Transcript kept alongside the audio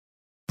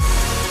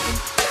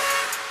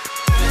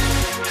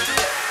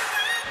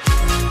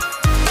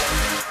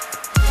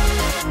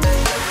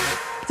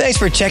Thanks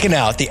for checking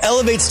out the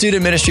Elevate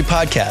Student Ministry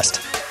podcast.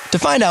 To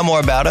find out more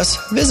about us,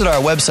 visit our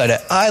website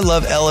at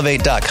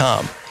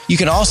iloveelevate.com. You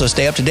can also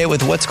stay up to date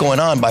with what's going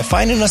on by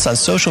finding us on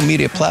social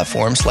media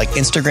platforms like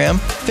Instagram,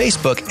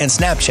 Facebook, and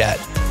Snapchat.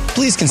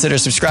 Please consider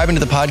subscribing to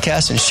the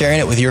podcast and sharing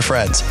it with your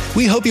friends.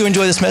 We hope you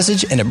enjoy this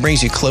message and it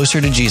brings you closer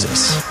to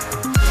Jesus.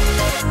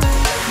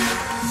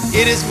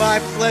 It is my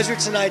pleasure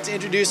tonight to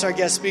introduce our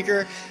guest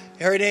speaker.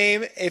 Her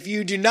name, if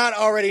you do not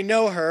already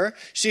know her,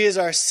 she is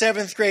our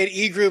 7th grade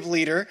E-group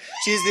leader.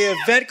 She's the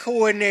event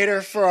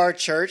coordinator for our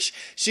church.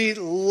 She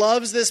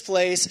loves this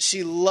place.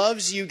 She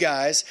loves you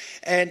guys.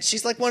 And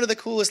she's like one of the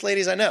coolest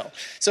ladies I know.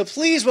 So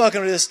please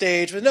welcome to the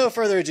stage, with no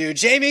further ado,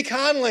 Jamie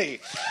Conley.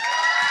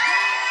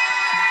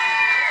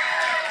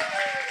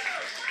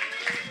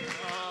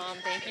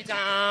 Thank you,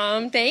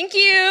 Dom. Thank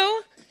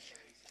you.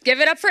 Give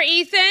it up for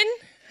Ethan.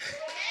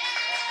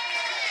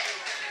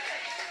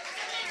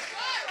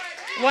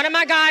 One of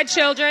my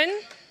godchildren.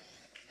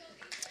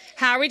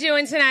 How are we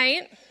doing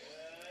tonight?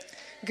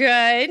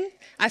 Good.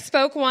 I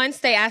spoke once.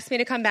 They asked me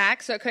to come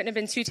back, so it couldn't have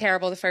been too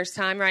terrible the first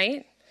time,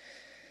 right?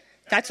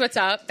 That's what's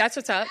up. That's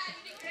what's up.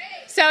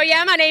 So,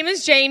 yeah, my name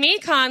is Jamie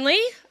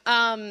Conley.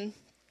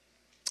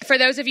 For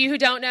those of you who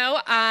don't know,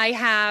 I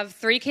have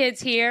 3 kids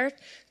here,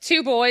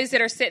 2 boys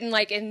that are sitting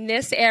like in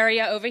this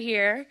area over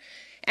here,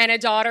 and a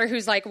daughter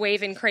who's like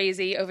waving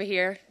crazy over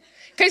here.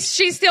 Because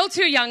she's still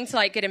too young to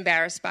like get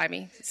embarrassed by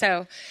me.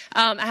 So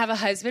I have a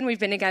husband. We've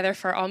been together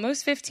for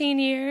almost 15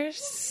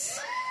 years.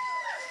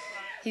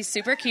 He's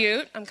super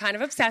cute. I'm kind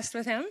of obsessed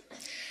with him.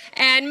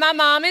 And my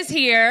mom is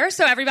here.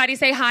 So everybody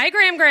say hi,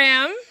 Graham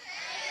Graham.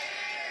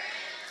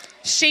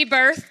 She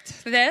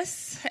birthed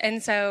this.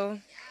 And so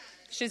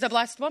she's a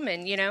blessed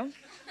woman, you know.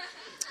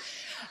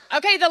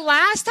 Okay, the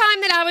last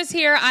time that I was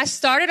here, I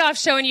started off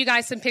showing you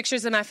guys some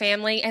pictures of my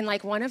family. And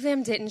like one of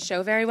them didn't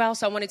show very well.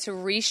 So I wanted to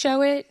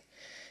re-show it.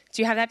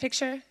 Do you have that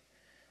picture?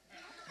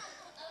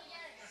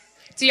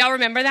 Do y'all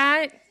remember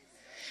that?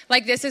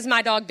 Like, this is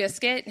my dog,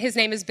 Biscuit. His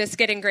name is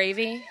Biscuit and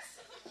Gravy.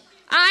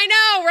 I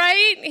know,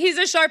 right? He's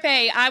a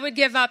Shar-Pei. I would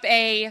give up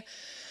a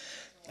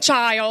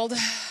child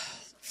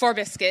for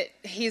Biscuit.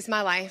 He's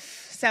my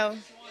life. So,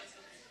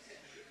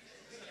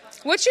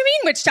 what you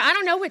mean, which child? I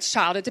don't know which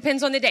child. It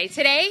depends on the day.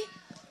 Today,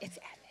 it's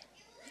Evan.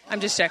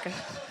 I'm just joking.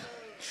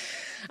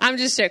 I'm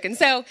just joking.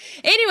 So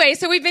anyway,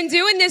 so we've been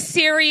doing this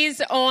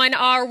series on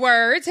our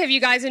words. Have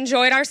you guys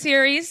enjoyed our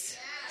series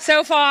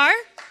so far?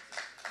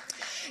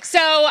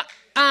 So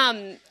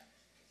I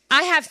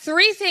have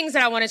 3 things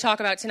that I want to talk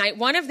about tonight.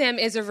 One of them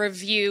is a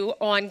review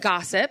on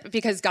gossip,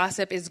 because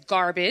gossip is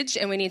garbage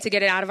and we need to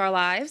get it out of our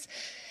lives.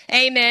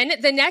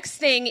 Amen. The next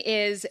thing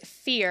is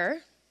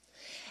fear.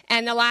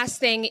 And the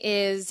last thing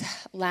is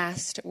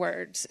last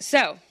words.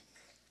 So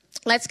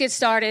let's get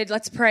started.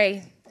 Let's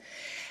pray.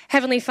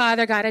 Heavenly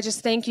Father, God, I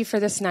just thank you for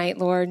this night,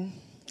 Lord.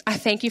 I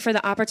thank you for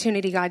the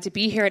opportunity, God, to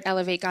be here at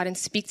Elevate, God, and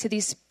speak to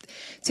these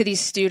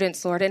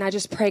students, Lord. And I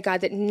just pray,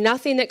 God, that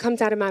nothing that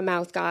comes out of my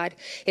mouth, God,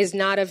 is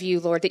not of you,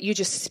 Lord, that you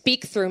just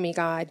speak through me,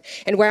 God.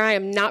 And where I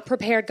am not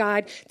prepared,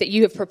 God, that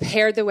you have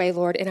prepared the way,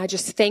 Lord. And I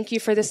just thank you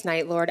for this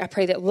night, Lord. I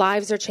pray that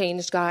lives are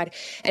changed, God,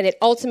 and that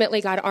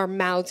ultimately, God, our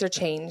mouths are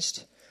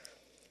changed.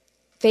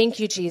 Thank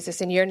you,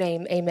 Jesus. In your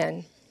name,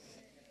 amen.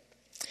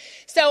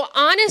 So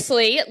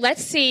honestly,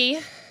 let's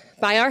see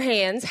by our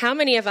hands, how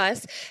many of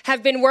us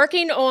have been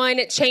working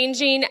on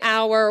changing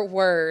our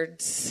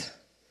words?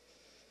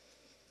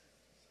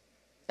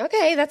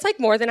 Okay, that's like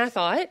more than I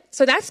thought.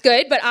 So that's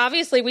good, but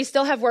obviously we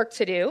still have work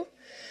to do.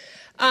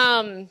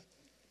 What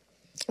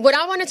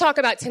I want to talk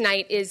about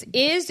tonight is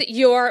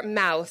your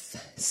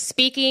mouth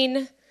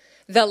speaking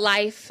the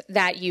life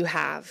that you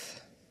have?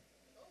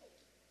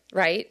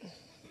 Right?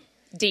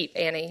 Deep,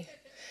 Annie.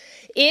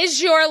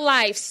 Is your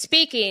mouth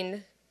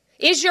speaking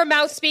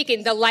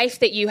the life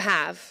that you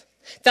have?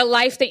 The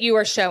life that you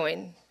are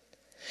showing.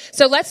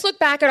 So let's look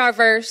back at our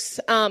verse,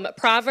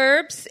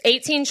 Proverbs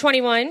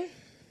 18:21.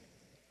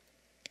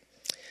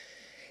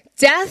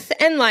 Death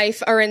and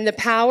life are in the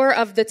power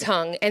of the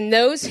tongue, and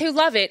those who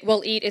love it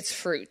will eat its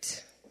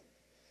fruit.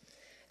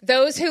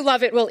 Those who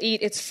love it will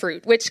eat its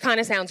fruit, which kind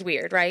of sounds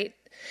weird, right?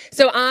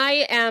 So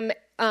I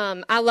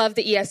love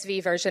the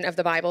ESV version of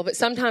the Bible, but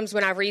sometimes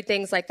when I read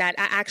things like that,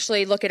 I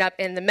actually look it up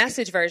in the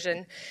Message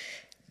version.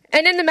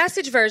 And in the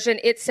Message version,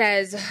 it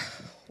says,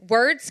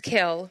 words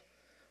kill,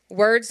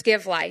 words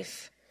give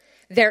life.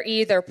 They're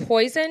either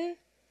poison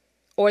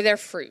or they're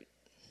fruit.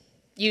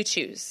 You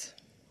choose.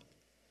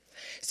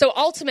 So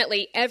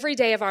ultimately, every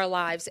day of our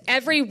lives,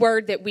 every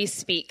word that we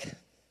speak,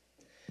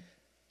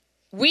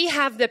 we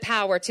have the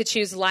power to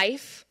choose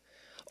life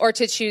or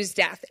to choose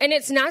death. And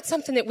it's not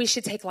something that we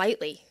should take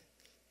lightly.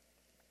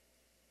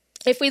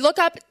 If we look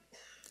up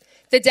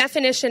the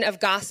definition of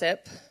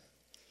gossip,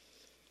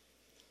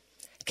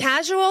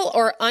 casual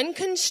or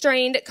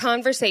unconstrained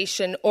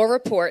conversation or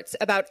reports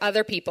about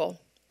other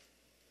people,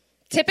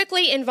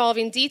 typically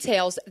involving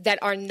details that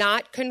are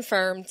not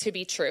confirmed to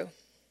be true.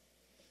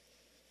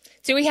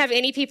 Do we have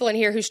any people in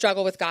here who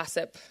struggle with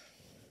gossip?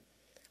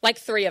 Like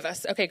 3 of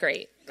us. Okay,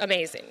 great.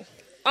 Amazing.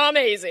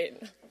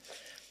 Amazing.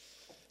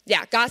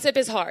 Yeah, gossip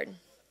is hard.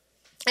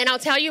 And I'll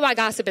tell you why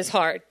gossip is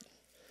hard.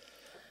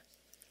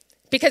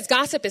 Because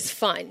gossip is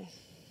fun.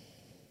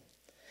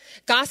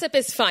 Gossip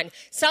is fun.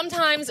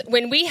 Sometimes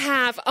when we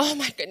have, oh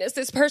my goodness,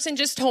 this person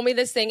just told me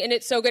this thing and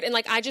it's so good. And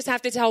like, I just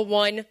have to tell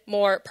one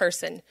more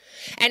person.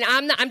 And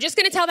I'm just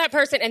going to tell that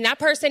person, and that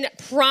person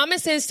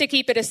promises to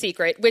keep it a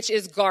secret, which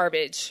is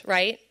garbage,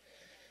 right?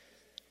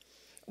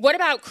 What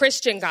about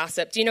Christian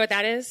gossip? Do you know what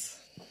that is?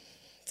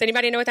 Does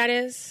anybody know what that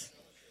is?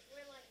 We're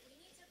like, we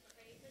need to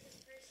pray for this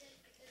person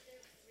because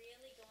they're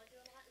really going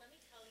through a lot. Let me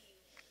tell you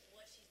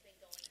what she's been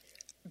going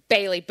through.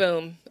 Bailey,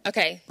 boom.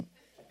 Okay.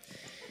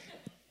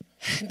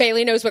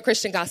 Bailey knows what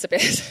Christian gossip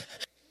is.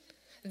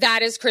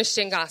 That is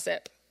Christian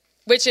gossip,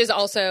 which is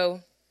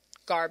also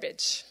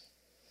garbage.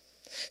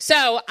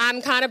 So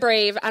I'm kind of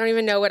brave. I don't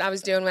even know what I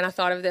was doing when I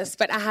thought of this,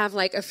 but I have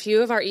like a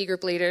few of our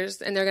e-group leaders,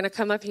 and they're going to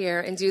come up here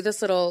and do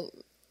this little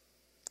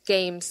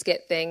game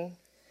skit thing.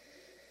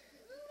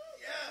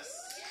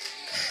 Yes.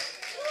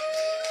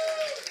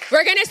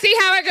 We're going to see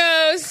how it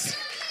goes.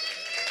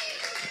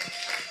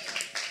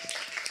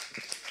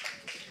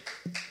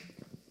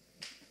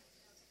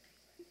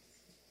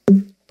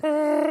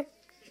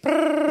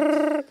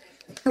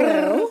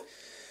 Hello.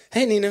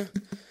 Hey, Nina.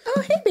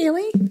 Oh, hey,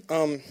 Bailey.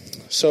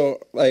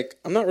 So, like,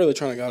 I'm not really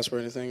trying to gossip or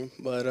anything,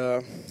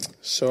 but,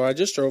 so I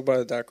just drove by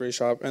the daiquiri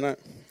shop, and I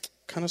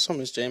kind of saw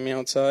Miss Jamie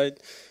outside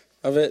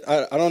of it.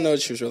 I don't know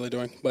what she was really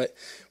doing, but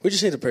we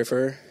just need to pray for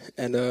her,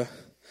 and,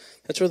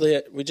 that's really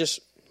it. We just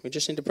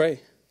need to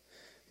pray.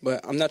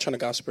 But I'm not trying to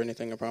gossip or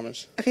anything, I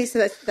promise. Okay,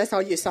 so that's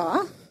all you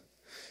saw?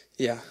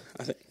 Yeah,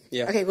 I think,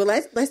 yeah. Okay, well,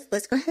 let's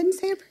go ahead and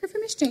say a prayer for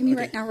Miss Jamie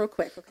right now real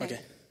quick, Okay.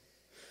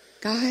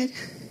 God,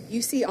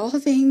 you see all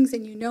things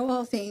and you know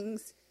all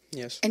things.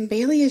 Yes. And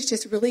Bailey is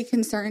just really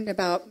concerned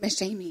about Miss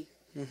Jamie.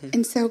 Mm-hmm.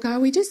 And so,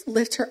 God, we just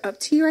lift her up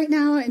to you right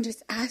now and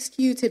just ask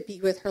you to be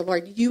with her,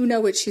 Lord. You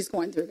know what she's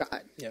going through,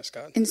 God. Yes,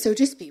 God. And so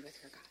just be with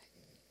her,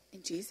 God.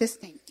 In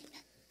Jesus' name,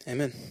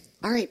 amen. Amen.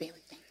 All right, Bailey,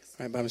 thanks.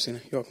 All right, bye, Miss Nina.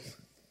 You're welcome.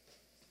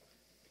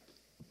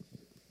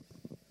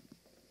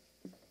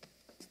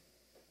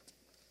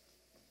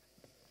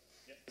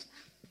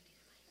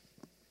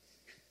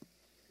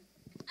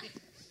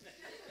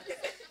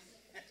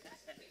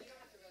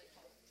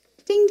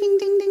 Ding, ding,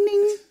 ding, ding,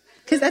 ding.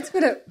 Because that's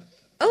what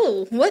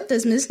what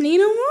does Miss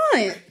Nina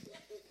want?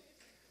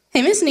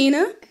 Hey, Miss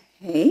Nina.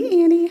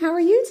 Hey, Annie, how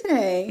are you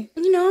today?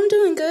 You know, I'm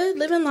doing good,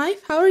 living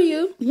life. How are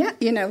you? Yeah,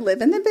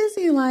 living the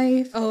busy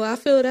life. Oh, I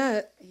feel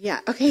that. Yeah,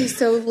 okay,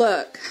 so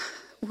look,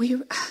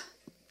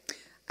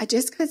 I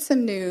just got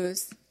some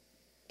news,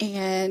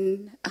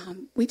 and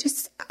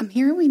I'm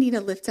hearing we need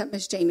to lift up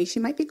Miss Jamie. She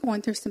might be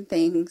going through some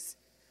things.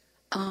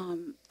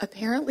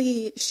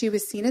 Apparently, she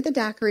was seen at the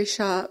daiquiri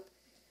shop,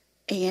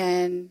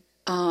 and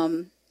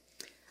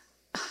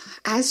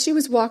as she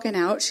was walking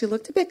out, she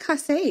looked a bit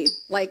cassé,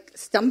 like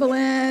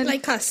stumbling.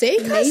 Like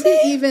cassé? Maybe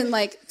even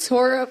like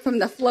tore up from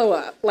the flow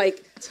up.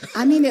 Like,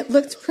 I mean, it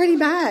looked pretty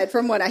bad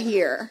from what I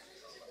hear.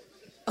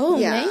 Oh,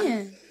 Yeah.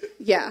 man.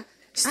 Yeah.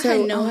 So, I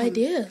had no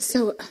idea.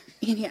 So,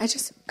 Annie, I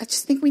just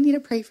think we need to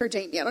pray for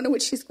Jamie. I don't know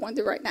what she's going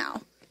through right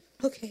now.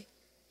 Okay.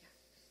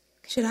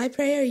 Should I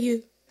pray or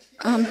you?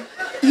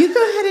 You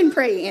go ahead and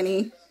pray,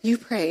 Annie. You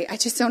pray. I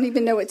just don't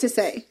even know what to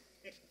say.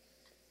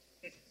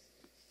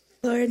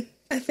 Lord,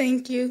 I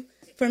thank you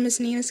for Miss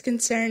Nina's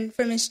concern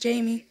for Miss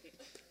Jamie.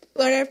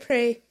 Lord, I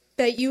pray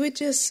that you would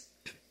just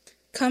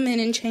come in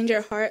and change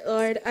her heart,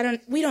 Lord.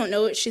 We don't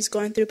know what she's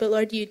going through, but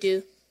Lord, you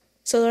do.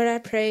 So, Lord, I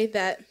pray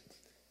that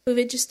we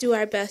would just do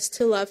our best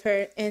to love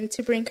her and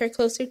to bring her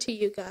closer to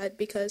you, God,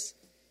 because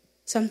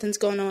something's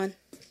going on.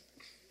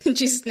 In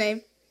Jesus'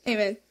 name,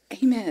 amen.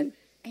 Amen.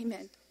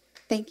 Amen.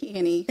 Thank you,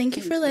 Annie. Thank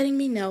you for letting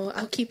me know.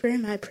 I'll keep her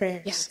in my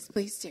prayers. Yes,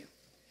 please do.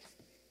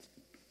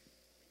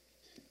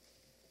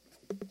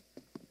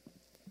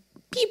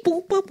 Beep,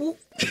 boop, boop, boop.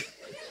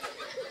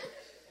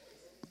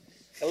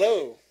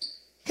 Hello.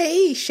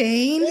 Hey,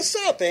 Shane. What's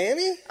up,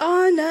 Annie?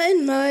 Oh,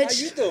 nothing How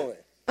much. you doing?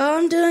 Oh,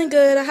 I'm doing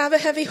good. I have a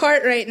heavy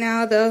heart right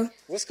now, though.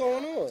 What's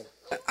going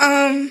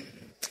on?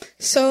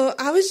 So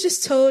I was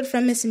just told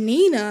from Miss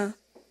Nina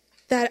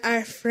that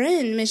our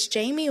friend, Miss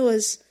Jamie,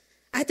 was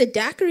at the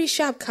daiquiri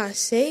shop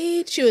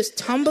Cascade. She was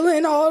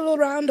tumbling all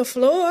around the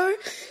floor.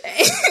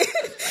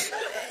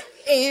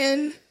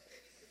 And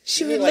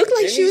she would look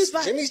like she was...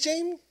 Jimmy's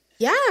Jamie?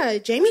 Yeah,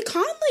 Jamie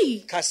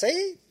Conley.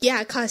 Cascade?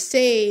 Yeah,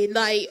 Cascade.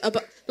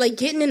 Like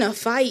getting in a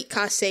fight,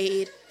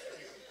 Cascade.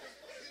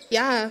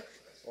 Yeah.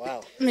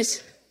 Wow.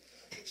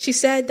 She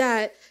said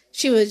that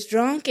she was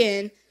drunk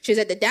and she was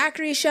at the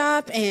daiquiri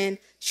shop and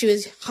she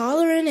was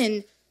hollering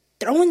and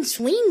throwing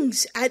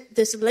swings at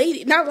this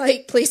lady. Not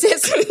like playset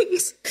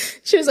swings.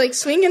 She was like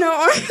swinging her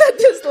arm at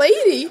this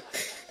lady.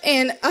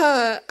 And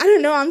I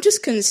don't know. I'm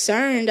just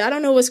concerned. I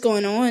don't know what's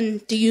going on.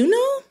 Do you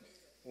know?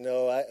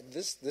 No,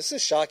 this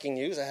is shocking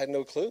news. I had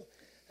no clue.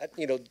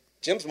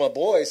 Jim's my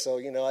boy, so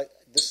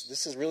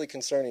this is really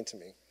concerning to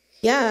me.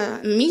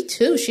 Yeah, me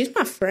too. She's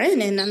my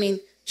friend, and I mean,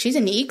 she's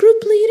an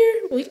e-group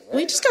leader.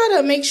 We just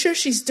gotta make sure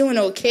she's doing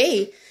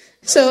okay.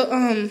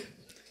 So,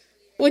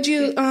 would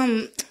you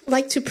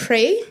like to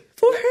pray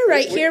For her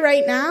right here,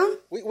 right now?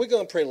 We're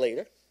going to pray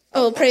later.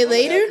 Oh, pray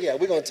later? Yeah,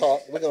 we're going to talk.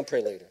 We're going to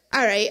pray later.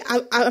 All right.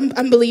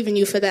 I'm believing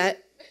you for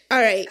that.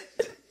 All right.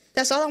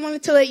 That's all I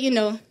wanted to let you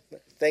know.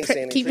 Thanks,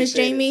 Annie. Keep Miss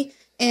Appreciate Jamie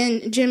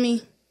and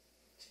Jimmy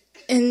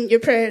in your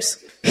prayers.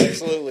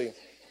 Absolutely.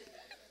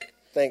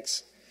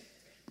 Thanks.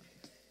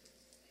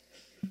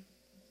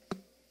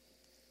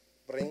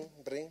 Bring.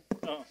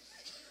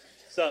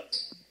 What's up?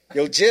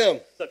 Yo, Jim.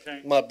 What's up,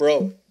 Shane? My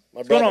bro.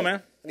 What's going on,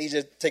 man? I need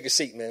you to take a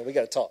seat, man. We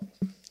got to talk.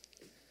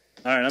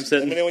 All right, I'm Let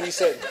sitting. me know when you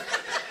sit.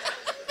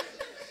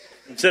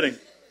 I'm sitting.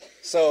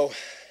 So,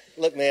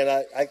 look, man,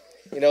 I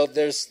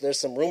there's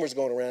some rumors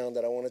going around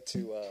that I wanted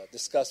to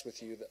discuss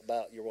with you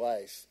about your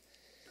wife.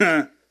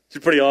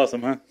 She's pretty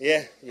awesome, huh?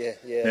 Yeah. Yeah.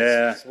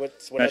 It's what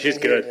No, I've she's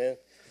been hearing, good.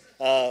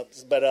 man.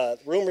 But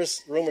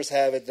rumors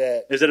have it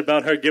that, Is it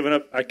about her giving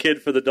up our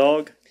kid for the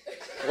dog?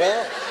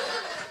 well,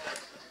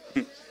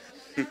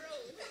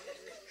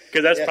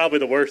 Because that's Yeah. probably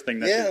the worst thing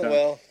that she's yeah, done.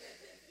 well.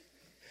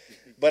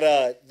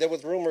 But there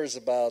was rumors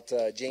about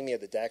Jamie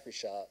at the daiquiri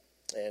shop,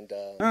 and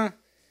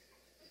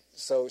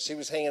so she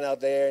was hanging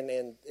out there,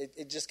 and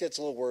it just gets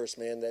a little worse,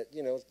 man. That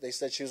they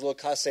said she was a little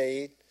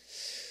cassade.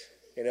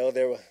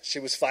 She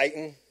was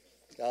fighting.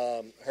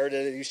 Heard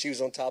that she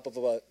was on top of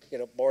a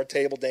bar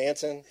table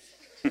dancing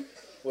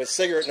with a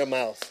cigarette in her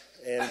mouth,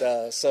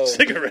 and so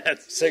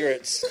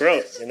cigarettes,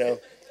 Gross.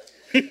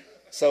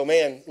 So,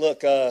 man,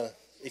 look,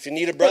 if you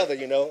need a brother,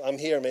 I'm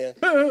here, man.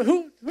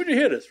 Who'd you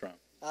hear this from?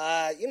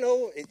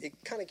 It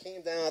kind of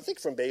came down, I think,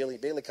 from Bailey.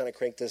 Bailey kind of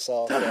cranked this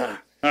off. All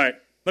right,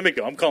 let me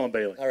go. I'm calling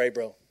Bailey. All right,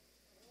 bro.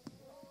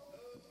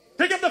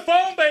 Pick up the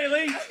phone,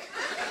 Bailey.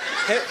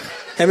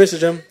 Hey, Mr.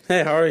 Jim.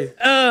 Hey, how are you?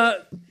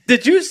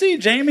 Did you see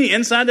Jamie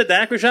inside the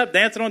daiquiri shop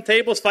dancing on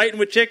tables, fighting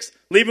with chicks,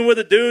 leaving with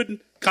a dude,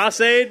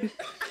 cassade,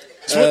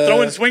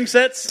 throwing swing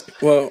sets?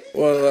 Well,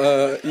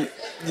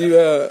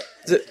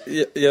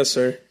 yes,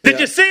 sir. Did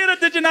you see it or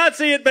did you not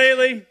see it,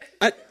 Bailey?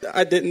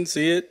 I didn't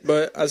see it,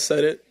 but I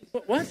said it.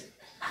 What?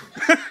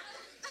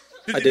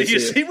 I Do did you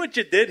see see what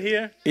you did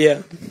here?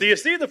 Yeah. Do you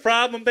see the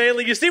problem,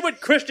 Bailey? You see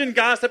what Christian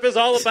gossip is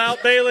all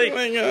about, Bailey? Oh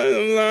my God,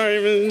 I'm sorry,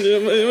 Mr.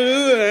 Jim. I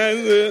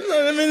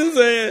didn't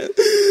say it.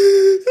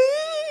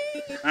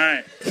 All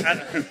right.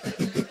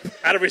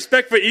 Out of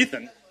respect for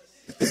Ethan,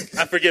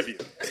 I forgive you.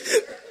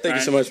 Thank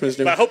you so much, Mr.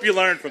 Jim. But I hope you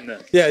learned from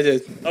this. Yeah, I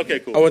did. Okay,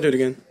 cool. I won't do it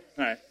again.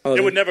 All right. I'll It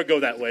do would it. never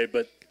go that way,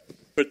 but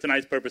for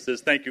tonight's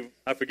purposes, thank you.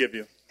 I forgive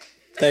you.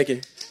 Thank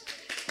you.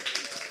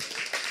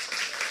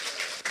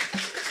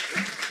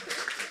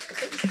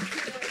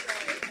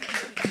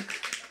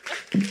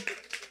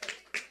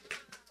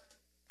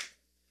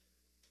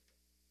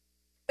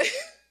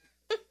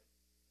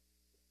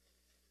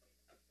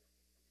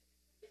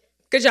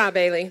 Good job,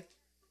 Bailey.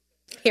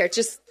 Here,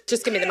 just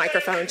give me the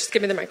microphone. Just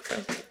give me the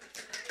microphone.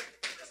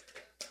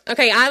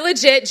 Okay, I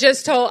legit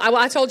just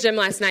I told Jim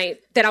last night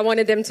that I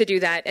wanted them to do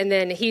that, and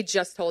then he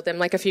just told them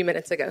like a few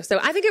minutes ago. So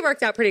I think it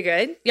worked out pretty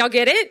good. Y'all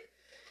get it?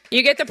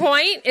 You get the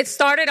point? It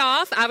started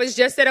off, I was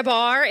just at a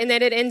bar, and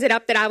then it ended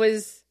up that I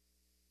was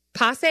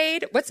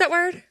cassade. What's that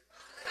word?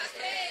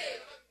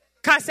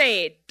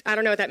 Cassade. I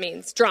don't know what that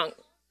means. Drunk.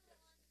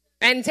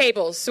 And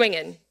tables,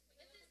 swinging.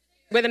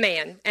 With a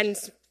man. And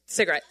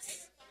cigarettes.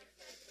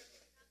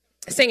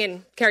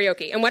 Singing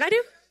karaoke. And what I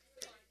do?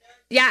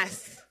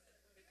 Yes.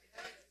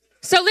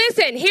 So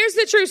listen, here's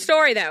the true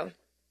story, though.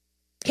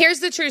 Here's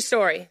the true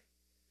story.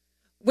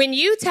 When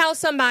you tell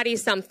somebody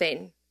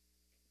something,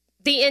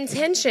 the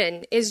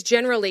intention is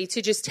generally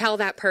to just tell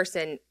that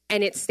person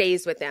and it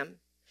stays with them.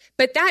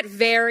 But that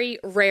very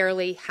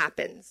rarely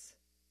happens.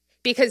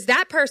 Because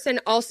that person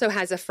also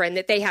has a friend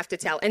that they have to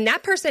tell. And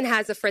that person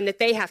has a friend that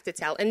they have to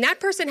tell. And that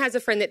person has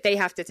a friend that they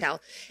have to tell.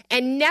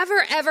 And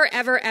never, ever,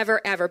 ever, ever,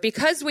 ever,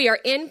 because we are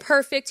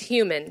imperfect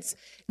humans,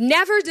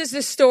 never does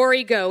the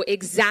story go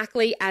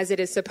exactly as it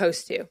is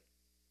supposed to.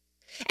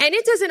 And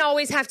it doesn't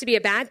always have to be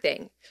a bad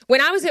thing.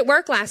 When I was at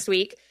work last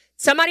week,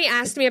 somebody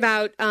asked me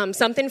about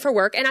something for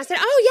work. And I said,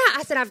 oh, yeah.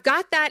 I said, I've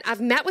got that.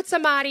 I've met with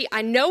somebody.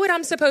 I know what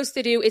I'm supposed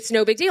to do. It's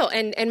no big deal.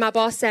 And my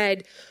boss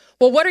said,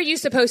 well, what are you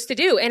supposed to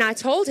do? And I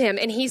told him,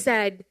 and he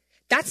said,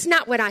 that's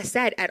not what I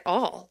said at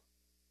all.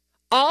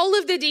 All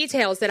of the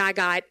details that I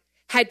got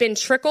had been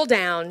trickled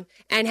down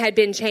and had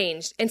been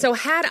changed. And so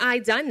had I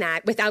done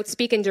that without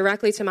speaking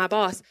directly to my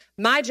boss,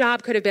 my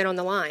job could have been on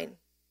the line.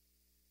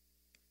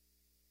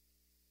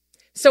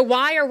 So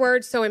why are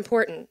words so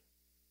important?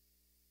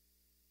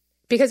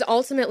 Because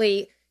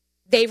ultimately,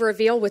 they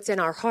reveal what's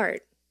in our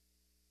heart.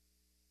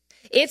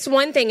 It's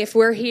one thing if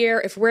we're here,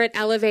 if we're at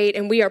Elevate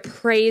and we are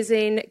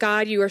praising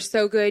God, you are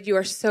so good, you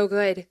are so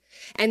good.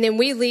 And then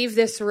we leave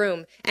this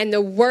room and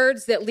the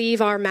words that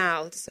leave our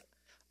mouths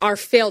are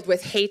filled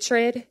with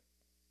hatred,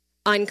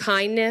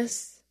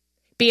 unkindness,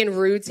 being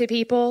rude to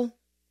people,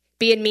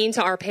 being mean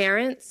to our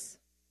parents.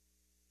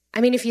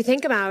 I mean, if you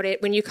think about it,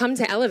 when you come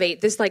to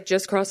Elevate, this like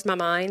just crossed my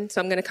mind.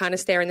 So I'm going to kind of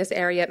stare in this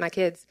area at my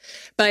kids.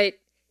 But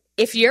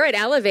if you're at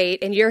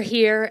Elevate and you're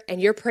here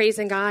and you're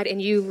praising God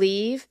and you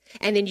leave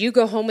and then you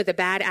go home with a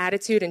bad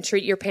attitude and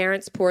treat your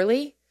parents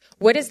poorly,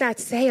 what does that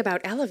say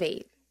about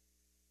Elevate?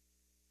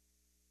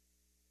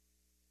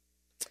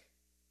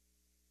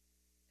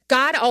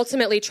 God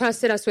ultimately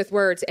trusted us with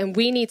words, and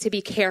we need to be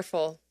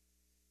careful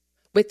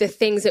with the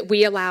things that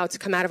we allow to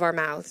come out of our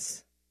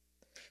mouths.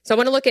 So I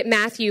want to look at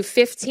Matthew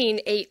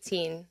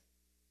 15:18.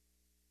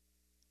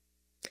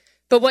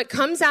 But what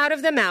comes out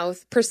of the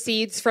mouth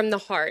proceeds from the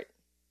heart,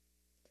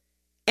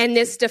 and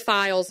this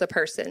defiles a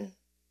person.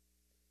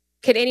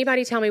 Can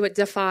anybody tell me what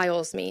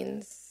defiles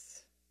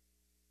means?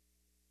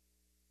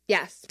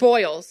 Yes,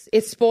 spoils.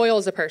 It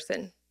spoils a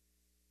person.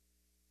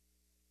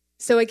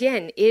 So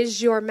again,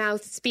 is your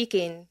mouth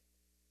speaking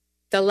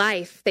the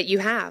life that you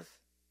have?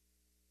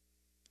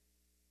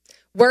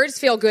 Words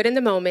feel good in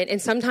the moment,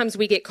 and sometimes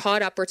we get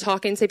caught up. We're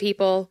talking to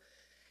people,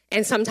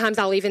 and sometimes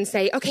I'll even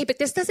say, okay, but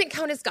this doesn't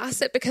count as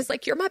gossip because,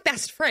 like, you're my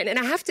best friend, and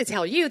I have to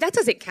tell you, that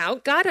doesn't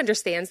count. God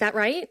understands that,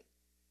 right?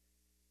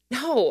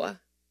 No,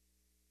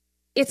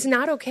 it's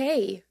not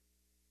okay.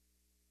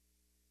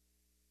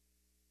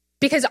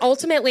 Because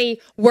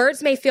ultimately,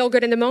 words may feel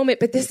good in the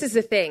moment, but this is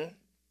the thing.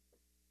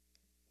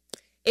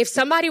 If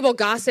somebody will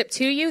gossip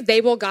to you,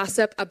 they will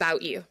gossip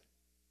about you.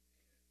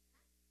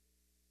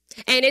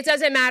 And it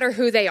doesn't matter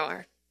who they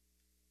are.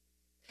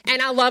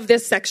 And I love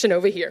this section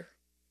over here.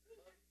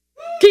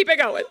 Keep it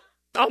going.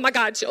 Oh, my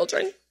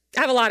godchildren. I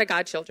have a lot of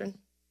godchildren.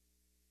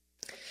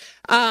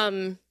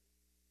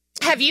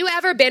 Have you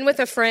ever been with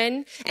a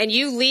friend and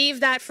you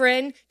leave that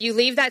friend, you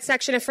leave that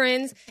section of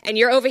friends, and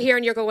you're over here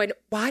and you're going,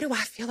 why do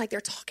I feel like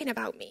they're talking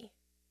about me?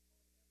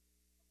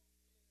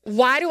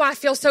 Why do I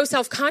feel so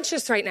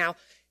self-conscious right now?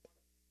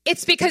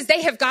 It's because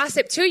they have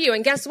gossiped to you.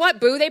 And guess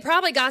what, boo? They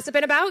probably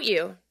gossiping about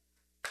you.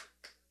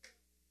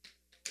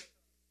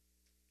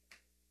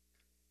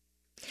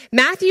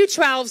 Matthew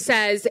 12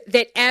 says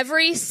that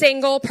every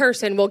single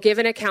person will give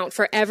an account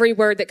for every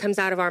word that comes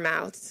out of our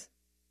mouths.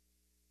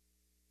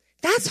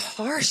 That's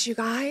harsh, you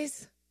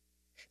guys.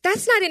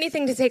 That's not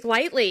anything to take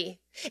lightly.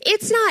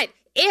 It's not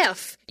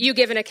if you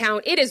give an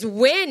account. It is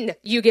when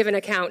you give an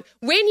account.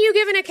 When you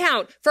give an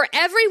account for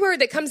every word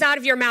that comes out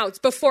of your mouths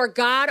before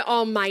God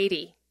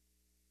Almighty.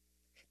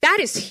 That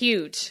is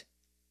huge.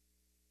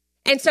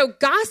 And so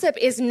gossip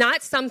is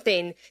not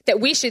something that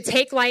we should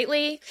take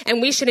lightly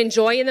and we should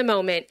enjoy in the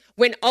moment,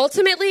 when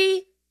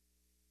ultimately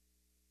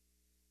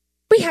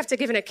we have to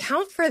give an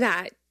account for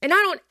that. And I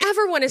don't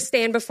ever want to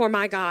stand before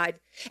my God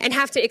and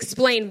have to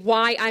explain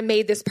why I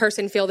made this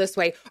person feel this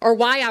way or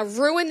why I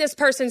ruined this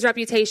person's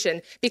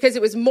reputation, because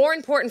it was more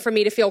important for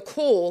me to feel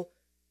cool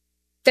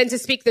than to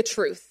speak the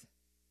truth.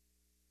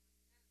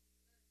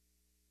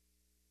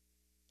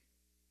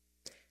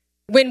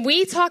 When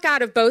we talk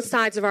out of both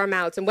sides of our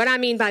mouths, and what I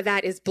mean by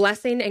that is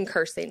blessing and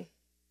cursing,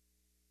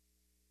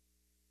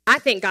 I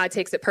think God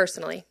takes it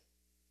personally.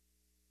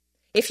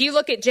 If you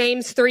look at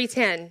James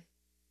 3:10,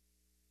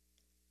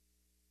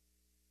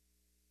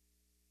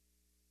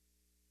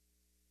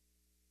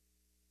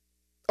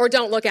 or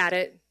don't look at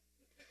it,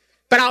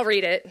 but I'll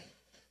read it.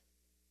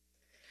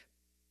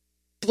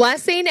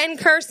 Blessing and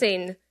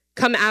cursing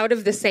come out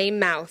of the same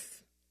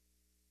mouth.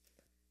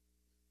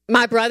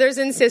 My brothers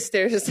and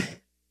sisters,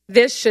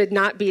 this should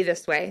not be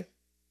this way.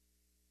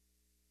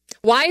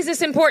 Why is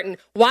this important?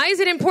 Why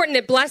is it important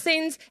that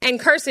blessings and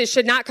curses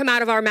should not come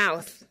out of our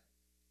mouth?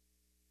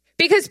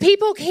 Because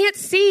people can't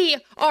see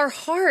our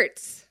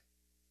hearts.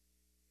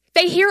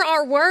 They hear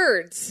our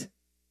words.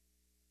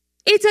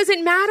 It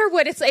doesn't matter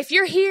what it's, if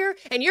you're here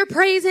and you're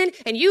praising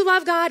and you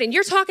love God and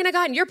you're talking to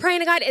God and you're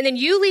praying to God, and then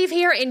you leave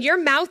here and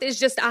your mouth is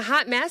just a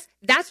hot mess.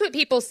 That's what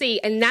people see,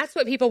 and that's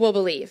what people will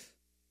believe.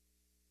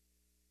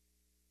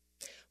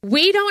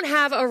 We don't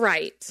have a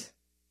right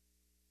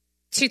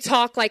to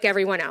talk like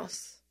everyone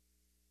else.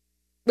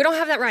 We don't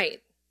have that right.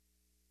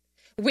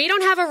 We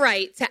don't have a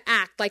right to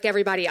act like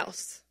everybody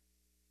else.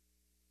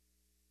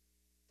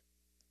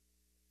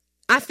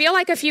 I feel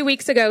like a few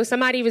weeks ago,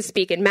 somebody was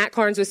speaking, Matt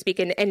Carnes was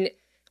speaking, and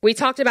we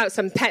talked about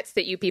some pets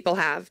that you people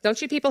have. Don't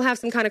you people have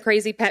some kind of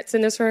crazy pets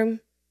in this room?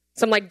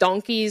 Some like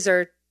donkeys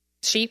or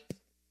sheep?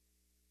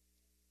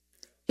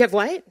 You have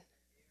what?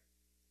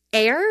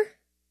 Air?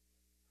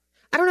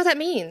 I don't know what that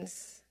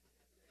means.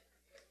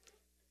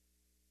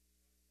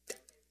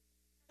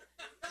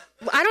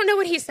 I don't know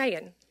what he's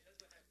saying.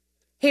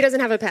 He doesn't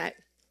have a pet.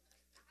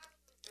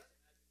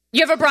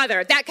 You have a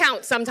brother. That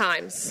counts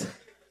sometimes.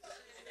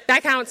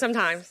 That counts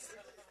sometimes.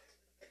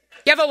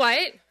 You have a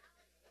what?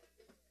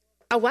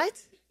 A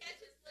what?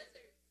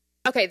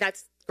 Okay,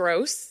 that's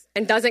gross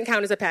and doesn't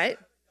count as a pet.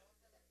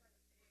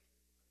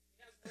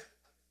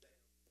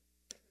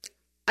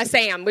 A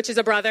Sam, which is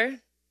a brother.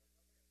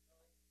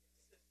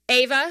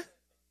 Ava.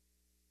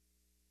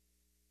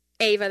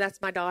 Ava, that's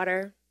my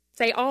daughter.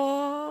 Say,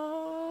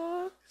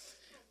 "Aww."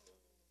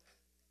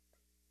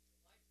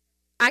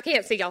 I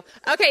can't see y'all.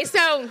 Okay,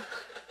 so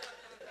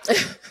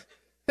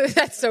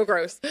that's so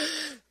gross.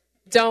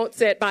 Don't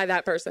sit by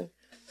that person.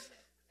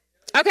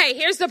 Okay,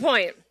 here's the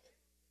point.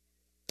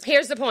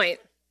 Here's the point.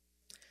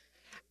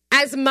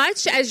 As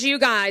much as you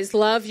guys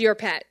love your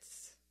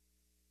pets,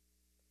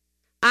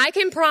 I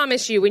can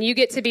promise you when you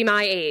get to be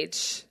my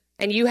age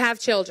and you have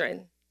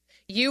children,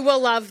 you will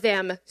love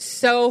them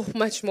so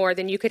much more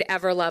than you could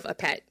ever love a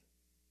pet.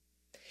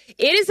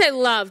 It is a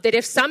love that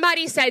if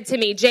somebody said to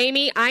me,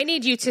 Jamie, I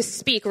need you to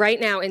speak right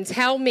now and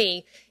tell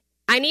me,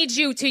 I need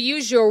you to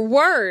use your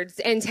words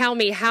and tell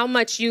me how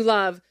much you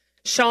love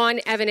Sean,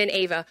 Evan, and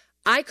Ava.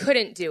 I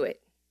couldn't do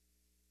it.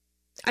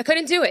 I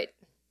couldn't do it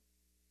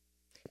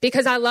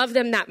because I love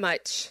them that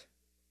much.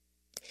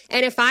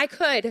 And if I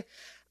could,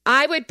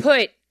 I would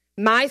put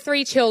my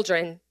 3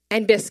 children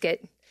and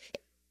Biscuit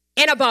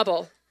in a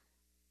bubble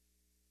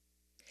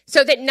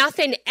so that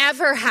nothing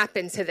ever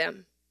happened to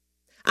them.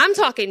 I'm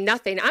talking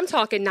nothing. I'm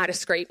talking not a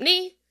scraped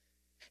knee,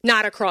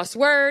 not a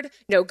crossword,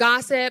 no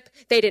gossip.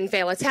 They didn't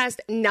fail a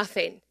test,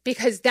 nothing,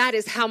 because that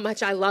is how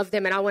much I love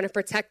them and I want to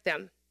protect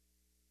them.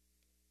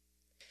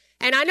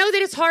 And I know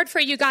that it's hard for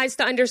you guys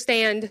to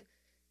understand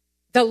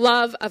the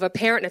love of a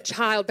parent and a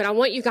child, but I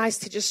want you guys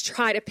to just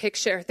try to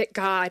picture that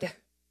God,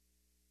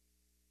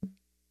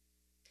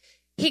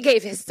 he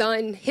gave his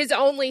son, his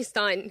only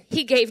son.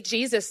 He gave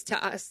Jesus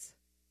to us.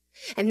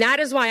 And that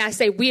is why I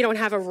say we don't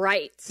have a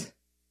right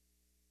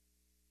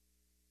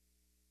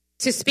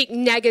to speak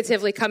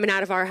negatively coming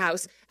out of our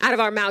house, out of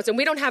our mouths. And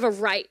we don't have a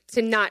right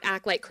to not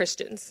act like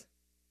Christians.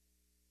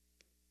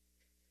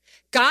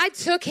 God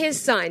took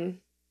his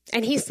son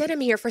and he sent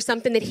him here for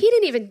something that he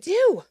didn't even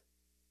do.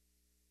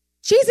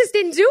 Jesus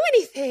didn't do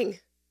anything.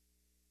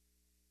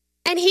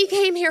 And he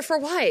came here for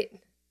what?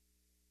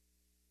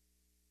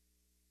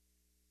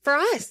 For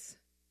us.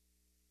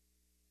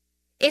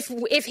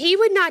 If he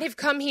would not have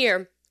come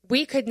here,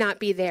 we could not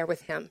be there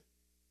with him.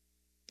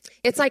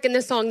 It's like in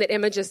the song that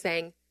Emma just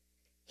sang.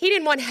 He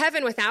didn't want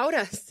heaven without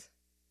us.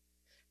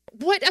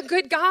 What a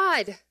good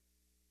God.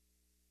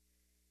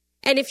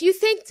 And if you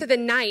think to the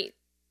night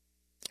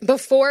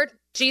before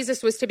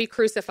Jesus was to be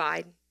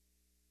crucified,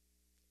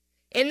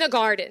 in the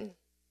garden,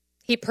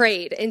 he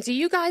prayed. And do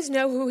you guys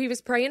know who he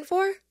was praying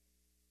for?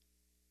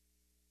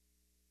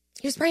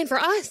 He was praying for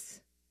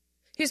us.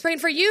 He was praying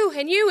for you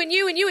and you and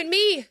you and you and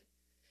me.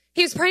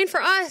 He was praying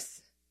for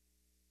us.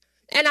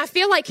 And I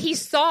feel like he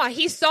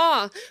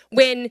saw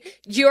when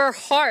your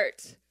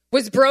heart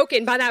was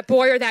broken by that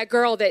boy or that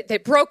girl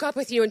that broke up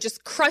with you and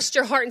just crushed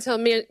your heart into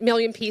a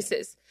million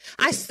pieces.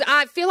 I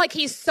feel like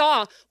he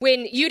saw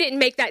when you didn't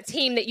make that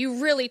team that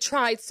you really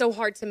tried so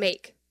hard to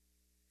make.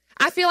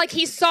 I feel like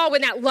he saw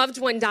when that loved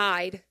one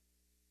died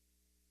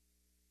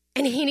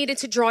and he needed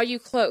to draw you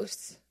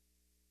close.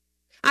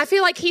 I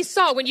feel like he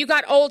saw when you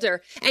got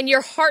older and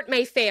your heart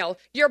may fail,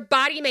 your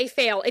body may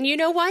fail. And you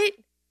know what?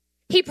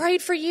 He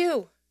prayed for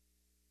you.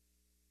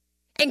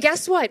 And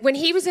guess what? When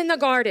he was in the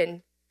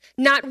garden,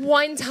 not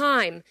one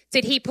time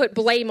did he put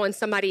blame on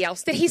somebody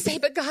else. Did he say,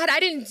 but God, I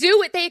didn't do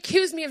what they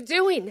accused me of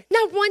doing?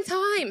 Not one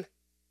time.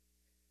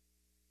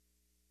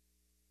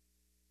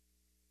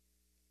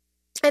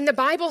 And the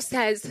Bible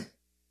says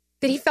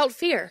that he felt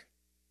fear.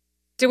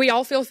 Do we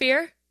all feel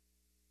fear?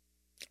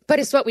 But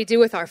it's what we do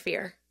with our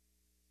fear.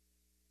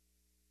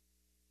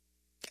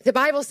 The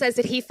Bible says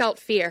that he felt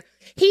fear.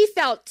 He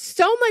felt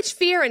so much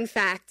fear, in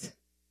fact,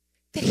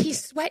 that he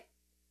sweat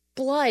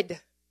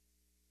blood.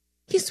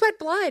 He sweat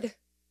blood.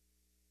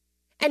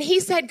 And he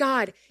said,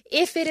 God,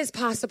 if it is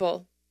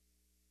possible,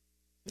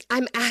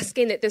 I'm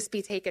asking that this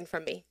be taken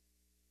from me.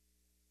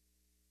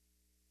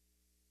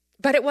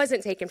 But it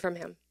wasn't taken from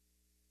him.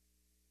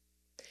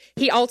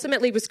 He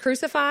ultimately was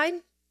crucified.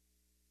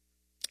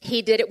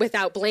 He did it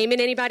without blaming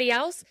anybody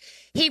else.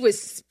 He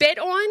was spit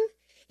on.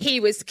 He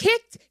was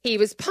kicked. He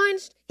was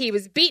punched. He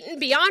was beaten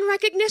beyond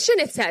recognition,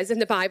 it says in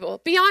the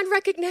Bible. Beyond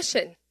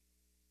recognition.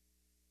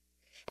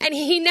 And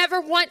he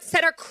never once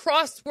said a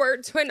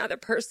crossword to another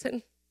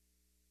person.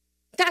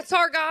 That's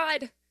our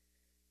God.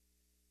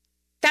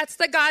 That's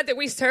the God that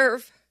we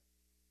serve.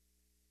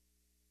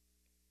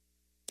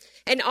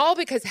 And all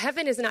because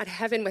heaven is not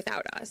heaven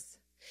without us.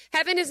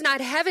 Heaven is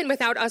not heaven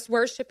without us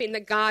worshiping the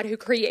God who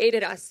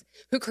created us,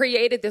 who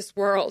created this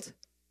world.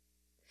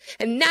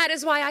 And that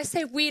is why I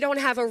say we don't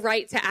have a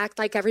right to act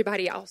like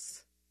everybody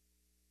else.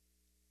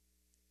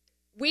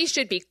 We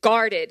should be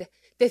guarded.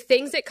 The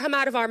things that come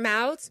out of our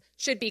mouths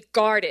should be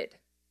guarded.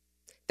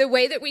 The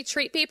way that we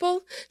treat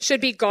people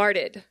should be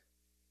guarded.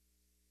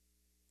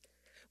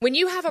 When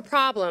you have a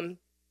problem,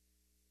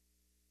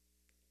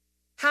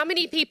 how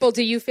many people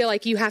do you feel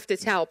like you have to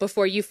tell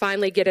before you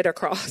finally get it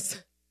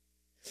across?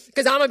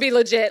 Because I'm going to be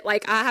legit.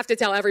 Like, I have to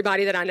tell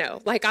everybody that I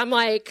know. Like, I'm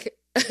like,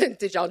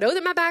 did y'all know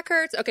that my back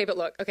hurts? Okay, but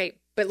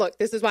look,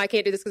 this is why I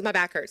can't do this because my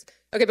back hurts.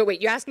 Okay, but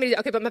wait, you asked me to,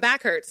 okay, but my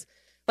back hurts.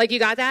 Like, you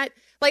got that?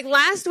 Like,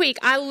 last week,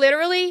 I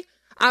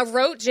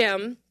wrote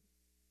Jim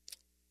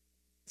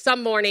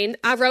some morning.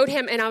 I wrote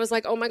him and I was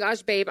like, oh my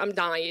gosh, babe, I'm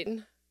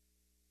dying.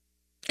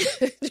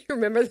 Do you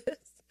remember this?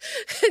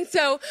 And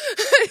so,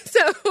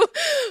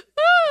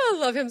 I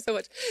love him so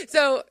much.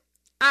 So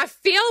I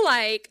feel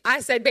like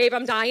I said, babe,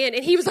 I'm dying.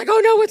 And he was like,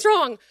 oh no, what's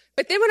wrong?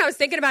 But then when I was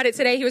thinking about it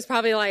today, he was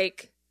probably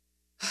like,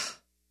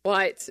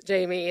 what,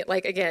 Jamie?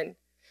 Like, again,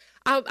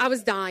 I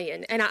was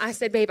dying. And I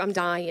said, babe, I'm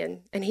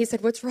dying. And he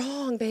said, what's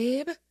wrong,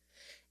 babe?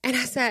 And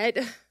I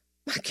said,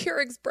 my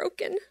Keurig's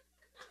broken.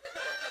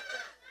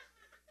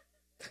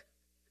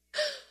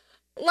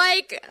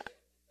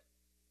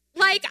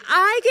 Like,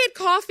 I get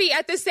coffee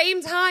at the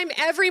same time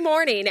every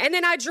morning, and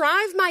then I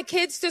drive my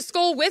kids to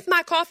school with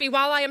my coffee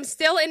while I am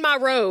still in my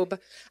robe.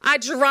 I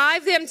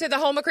drive them to the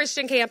Homa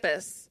Christian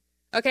campus,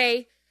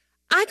 okay?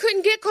 I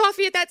couldn't get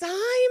coffee at that time,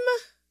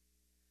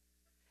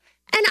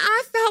 and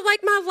I felt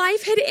like my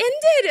life had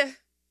ended.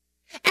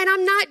 And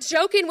I'm not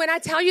joking when I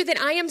tell you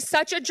that I am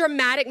such a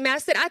dramatic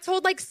mess that I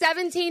told like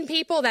 17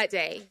 people that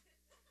day.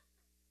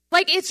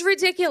 Like, it's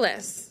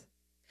ridiculous.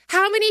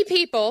 How many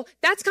people,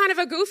 that's kind of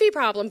a goofy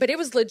problem, but it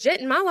was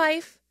legit in my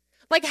life.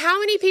 Like, how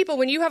many people,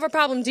 when you have a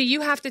problem, do you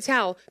have to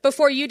tell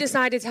before you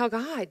decide to tell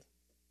God?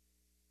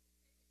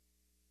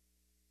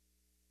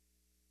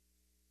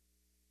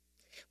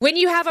 When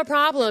you have a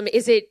problem,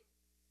 is it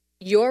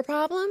your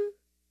problem?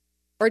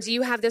 Or do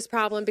you have this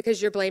problem because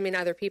you're blaming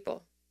other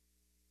people?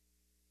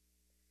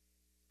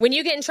 When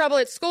you get in trouble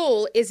at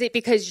school, is it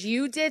because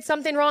you did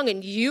something wrong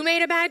and you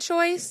made a bad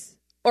choice?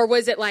 Or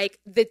was it like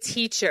the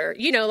teacher?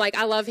 You know, like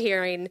I love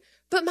hearing,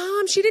 but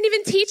Mom, she didn't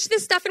even teach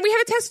this stuff and we have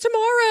a test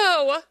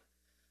tomorrow.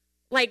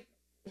 Like,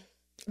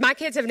 my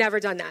kids have never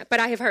done that, but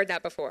I have heard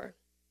that before.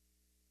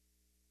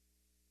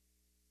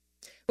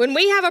 When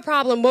we have a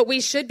problem, what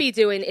we should be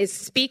doing is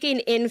speaking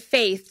in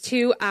faith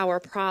to our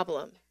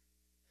problem.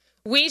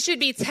 We should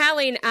be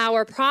telling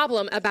our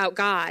problem about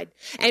God.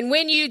 And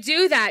when you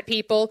do that,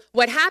 people,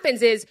 what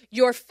happens is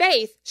your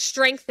faith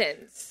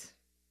strengthens.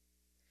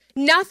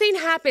 Nothing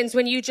happens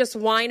when you just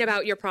whine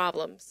about your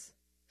problems.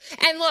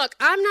 And look,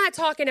 I'm not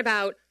talking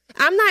about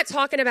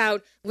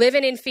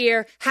living in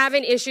fear,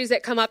 having issues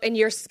that come up and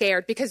you're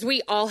scared, because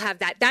we all have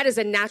that. That is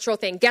a natural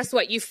thing. Guess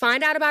what? You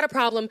find out about a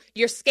problem,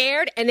 you're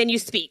scared, and then you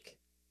speak.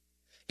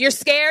 You're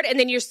scared, and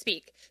then you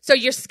speak. So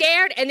you're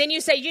scared, and then you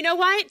say, you know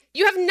what?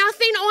 You have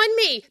nothing on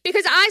me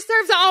because I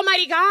serve the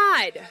Almighty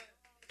God.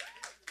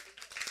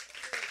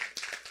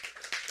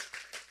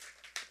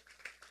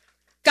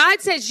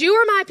 God says, you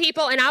are my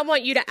people, and I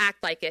want you to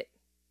act like it.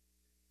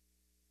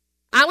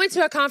 I went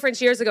to a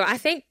conference years ago. I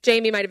think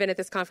Jamie might have been at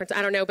this conference.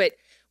 I don't know, but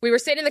we were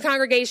sitting in the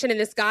congregation, and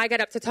this guy got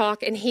up to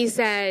talk, and he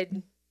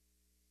said,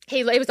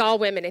 it was all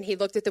women, and he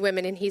looked at the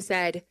women, and he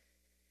said,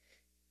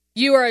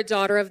 you are a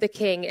daughter of the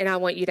King, and I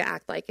want you to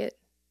act like it.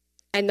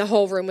 And the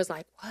whole room was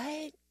like,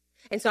 what?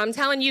 And so I'm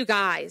telling you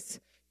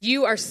guys,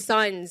 you are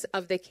sons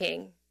of the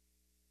King,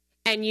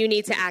 and you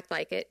need to act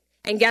like it.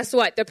 And guess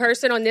what? The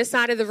person on this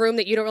side of the room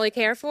that you don't really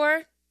care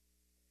for,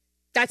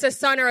 that's a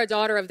son or a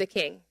daughter of the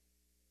King.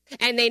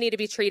 And they need to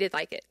be treated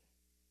like it.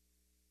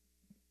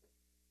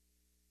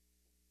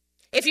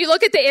 If you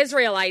look at the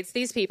Israelites,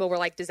 these people were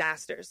like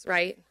disasters,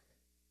 right?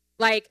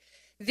 Like,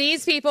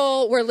 these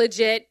people were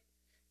legit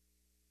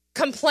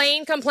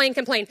complain.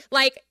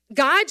 Like,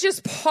 God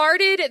just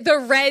parted the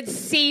Red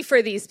Sea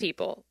for these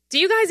people. Do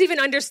you guys even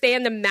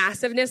understand the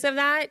massiveness of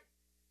that?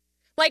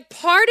 Like,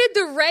 parted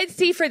the Red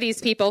Sea for these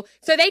people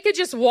so they could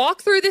just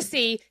walk through the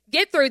sea,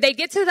 get through, they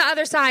get to the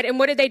other side, and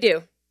what did they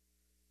do?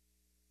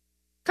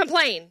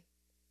 Complain.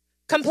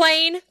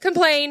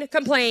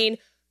 The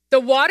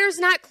water's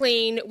not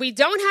clean. We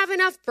don't have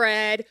enough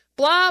bread.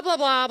 Blah, blah,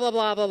 blah, blah,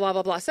 blah, blah, blah,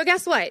 blah, blah. So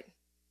guess what?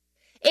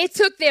 It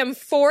took them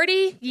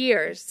 40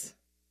 years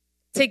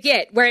to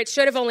get where it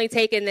should have only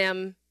taken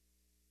them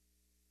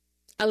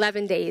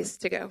 11 days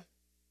to go.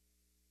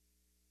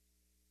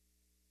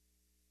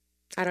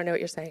 I don't know what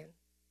you're saying.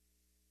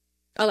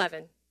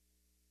 11.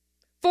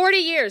 40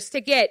 years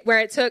to get where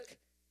it should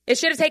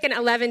have taken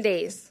 11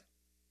 days.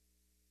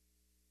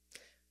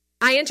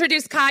 I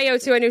introduced Kayo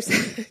to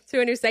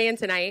a new saying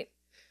tonight.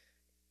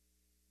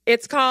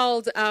 It's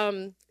called,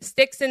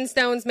 sticks and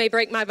stones may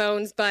break my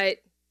bones, but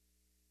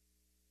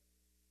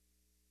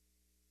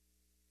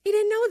he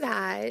didn't know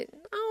that.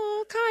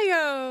 Oh,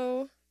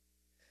 Kayo.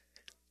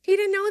 He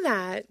didn't know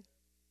that.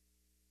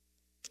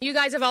 You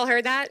guys have all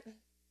heard that?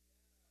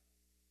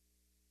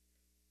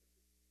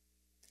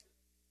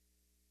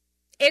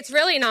 It's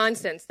really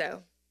nonsense,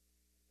 though.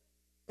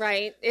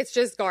 Right? It's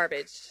just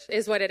garbage,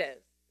 is what it is.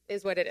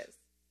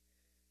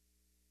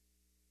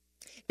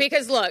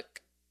 Because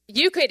look,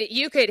 you could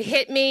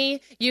hit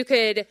me, you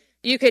could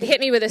hit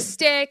me with a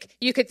stick,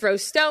 you could throw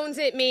stones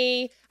at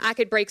me, I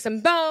could break some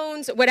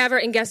bones, whatever,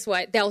 and guess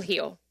what? They'll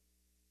heal.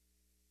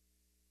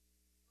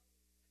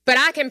 But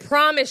I can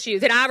promise you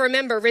that I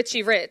remember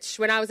Richie Rich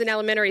when I was in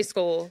elementary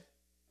school.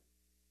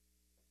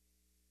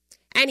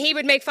 And he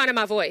would make fun of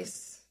my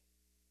voice.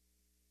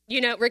 You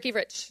know, Ricky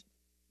Rich.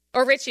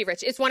 Or Richie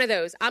Rich. It's one of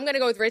those. I'm going to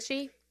go with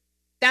Richie.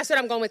 That's what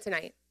I'm going with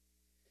tonight.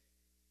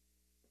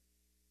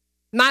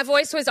 My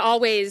voice was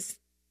always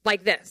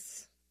like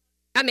this.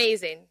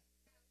 Amazing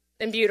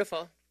and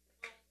beautiful.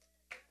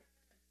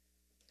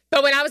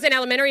 But when I was in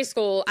elementary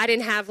school, I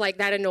didn't have like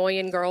that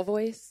annoying girl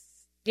voice,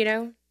 you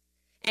know?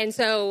 And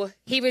so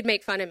he would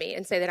make fun of me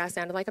and say that I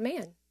sounded like a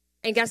man.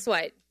 And guess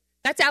what?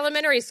 That's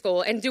elementary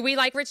school. And do we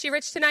like Richie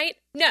Rich tonight?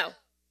 No.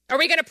 Are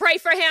we going to pray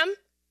for him?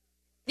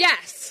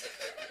 Yes.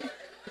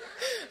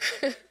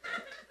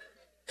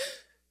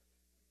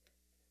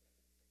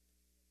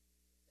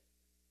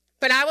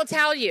 But I will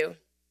tell you,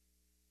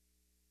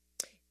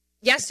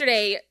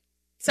 yesterday,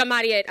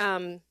 somebody at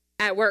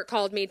at work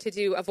called me to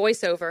do a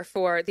voiceover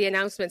for the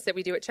announcements that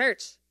we do at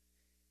church.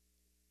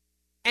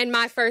 And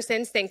my first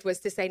instinct was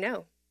to say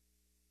no,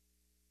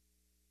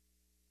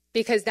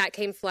 because that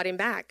came flooding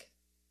back.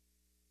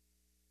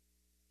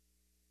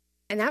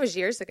 And that was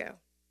years ago.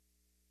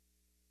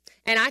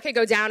 And I could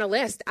go down a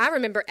list. I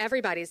remember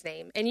everybody's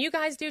name. And you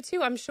guys do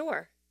too, I'm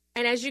sure.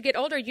 And as you get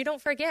older, you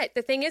don't forget.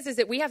 The thing is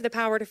that we have the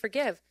power to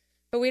forgive,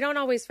 but we don't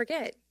always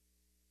forget.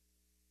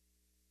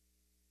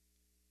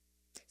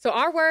 So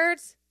our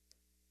words,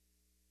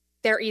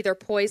 they're either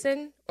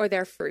poison or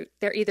they're fruit.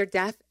 They're either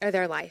death or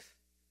they're life.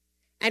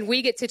 And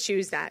we get to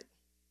choose that.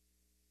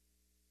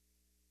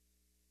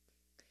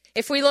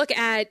 If we look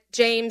at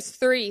James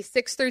 3,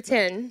 6 through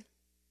 10,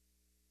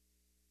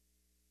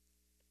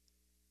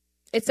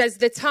 it says,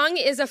 the tongue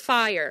is a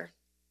fire,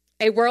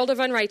 a world of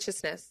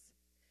unrighteousness.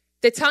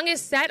 The tongue is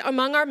set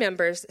among our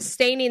members,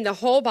 staining the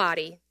whole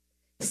body,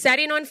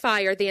 setting on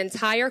fire the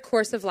entire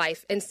course of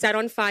life, and set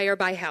on fire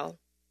by hell.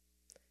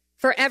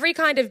 For every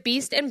kind of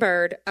beast and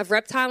bird, of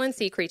reptile and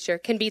sea creature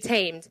can be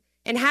tamed,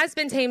 and has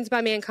been tamed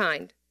by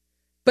mankind.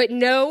 But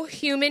no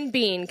human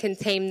being can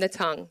tame the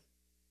tongue.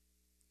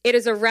 It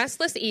is a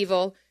restless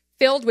evil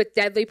filled with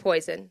deadly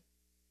poison.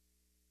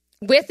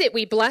 With it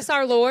we bless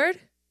our Lord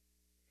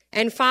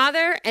and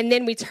Father, and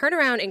then we turn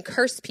around and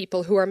curse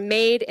people who are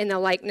made in the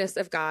likeness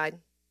of God.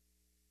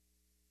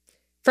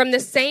 From the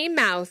same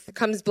mouth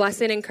comes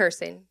blessing and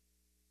cursing.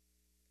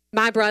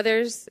 My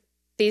brothers,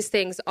 these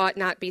things ought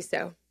not be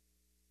so.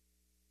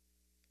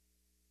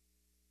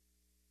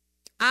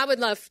 I would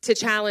love to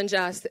challenge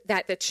us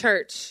that the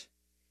church,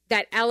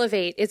 that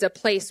Elevate, is a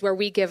place where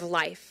we give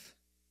life.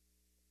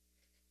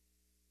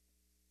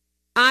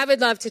 I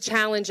would love to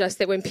challenge us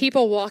that when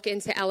people walk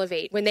into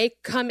Elevate, when they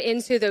come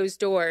into those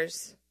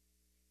doors,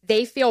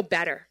 they feel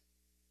better.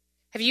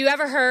 Have you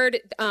ever heard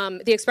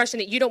the expression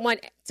that you don't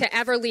want to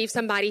ever leave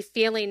somebody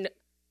feeling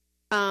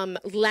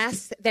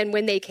less than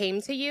when they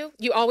came to you?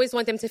 You always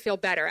want them to feel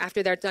better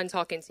after they're done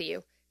talking to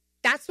you.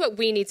 That's what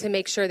we need to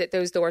make sure that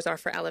those doors are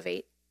for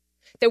Elevate.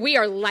 That we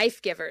are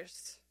life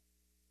givers.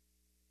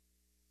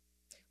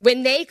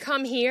 When they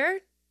come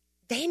here,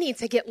 they need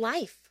to get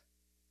life.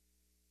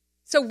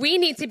 So we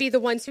need to be the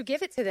ones who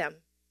give it to them.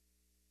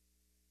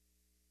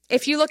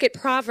 If you look at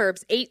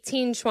Proverbs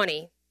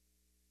 18:20,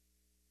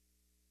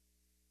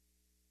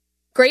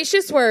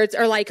 gracious words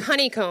are like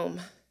honeycomb,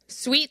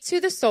 sweet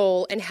to the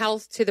soul and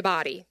health to the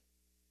body.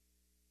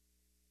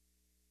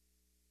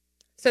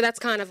 So that's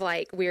kind of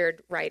like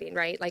weird writing,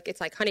 right? Like it's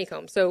like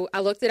honeycomb. So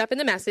I looked it up in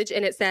the Message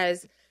and it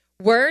says,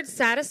 words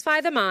satisfy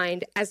the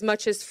mind as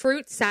much as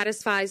fruit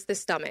satisfies the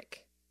stomach.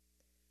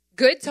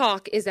 Good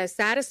talk is as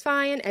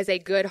satisfying as a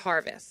good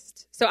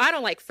harvest. So I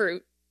don't like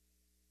fruit.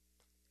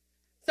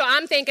 So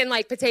I'm thinking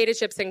like potato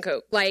chips and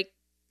Coke. Like,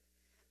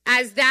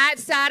 as that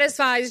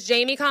satisfies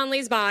Jamie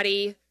Conley's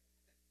body,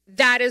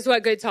 that is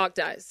what good talk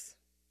does.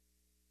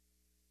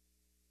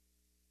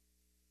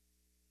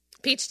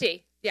 Peach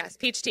tea. Yes,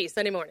 peach tea,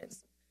 Sunday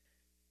mornings.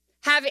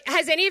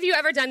 Has any of you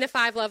ever done the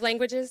 5 love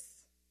languages?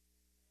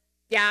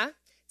 Yeah?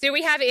 Do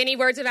we have any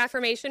words of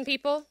affirmation,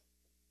 people?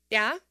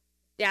 Yeah?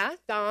 Yeah?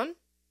 Dom?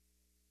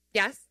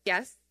 Yes?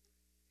 Yes?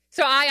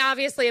 So I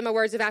obviously am a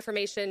words of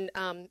affirmation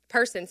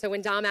person. So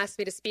when Dom asked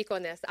me to speak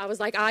on this, I was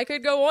like, I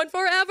could go on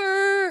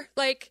forever.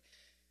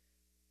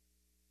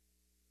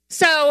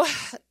 So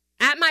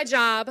at my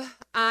job,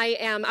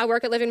 I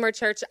work at Living Word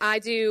Church. I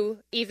do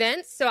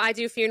events. So I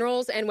do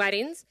funerals and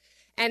weddings.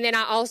 And then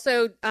I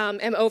also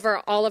am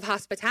over all of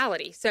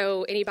hospitality.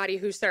 So anybody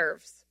who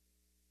serves.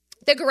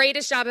 The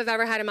greatest job I've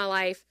ever had in my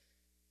life.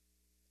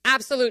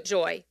 Absolute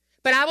joy.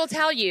 But I will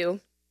tell you,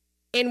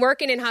 in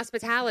working in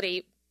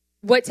hospitality,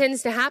 what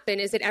tends to happen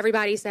is that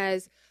everybody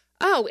says,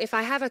 oh, if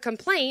I have a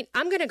complaint,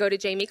 I'm going to go to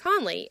Jamie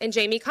Conley, and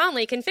Jamie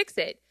Conley can fix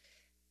it.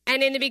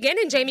 And in the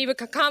beginning, Jamie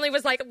Conley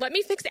was like, let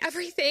me fix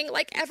everything,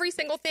 like every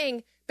single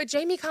thing. But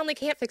Jamie Conley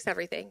can't fix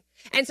everything.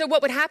 And so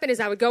what would happen is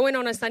I would go in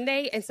on a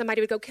Sunday and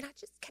somebody would go, can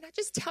I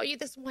just tell you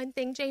this one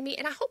thing, Jamie?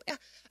 And I hope,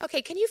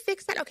 okay, can you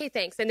fix that? Okay,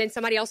 thanks. And then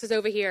somebody else is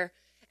over here.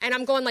 And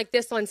I'm going like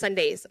this on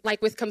Sundays,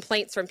 like with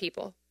complaints from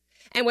people.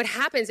 And what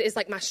happens is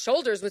like my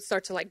shoulders would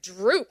start to like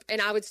droop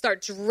and I would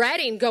start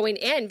dreading going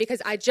in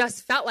because I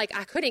just felt like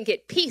I couldn't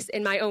get peace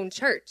in my own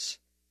church.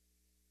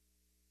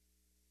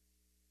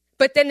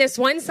 But then this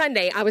one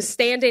Sunday, I was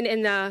standing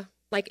in the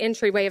like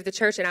entryway of the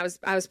church and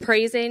I was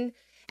praising.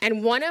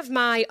 And one of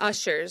my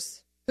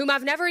ushers, whom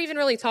I've never even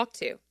really talked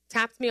to,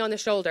 tapped me on the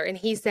shoulder and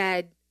he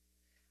said,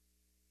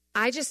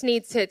 I just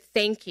need to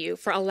thank you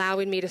for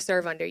allowing me to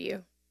serve under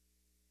you.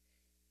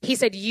 He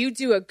said, you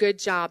do a good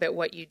job at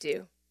what you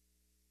do.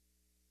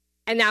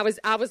 And I was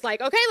like,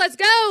 okay, let's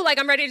go. Like,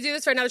 I'm ready to do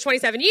this for another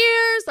 27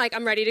 years. Like,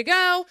 I'm ready to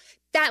go.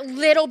 That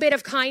little bit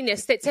of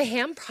kindness that to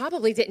him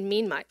probably didn't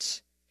mean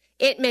much.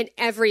 It meant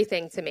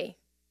everything to me.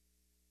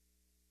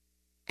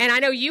 And I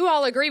know you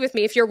all agree with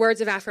me if you're words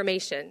of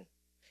affirmation.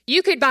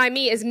 You could buy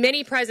me as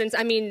many presents.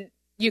 I mean,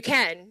 you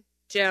can,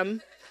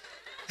 Jim.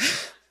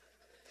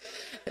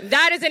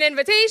 That is an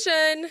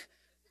invitation.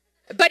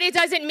 But it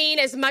doesn't mean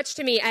as much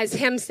to me as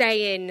him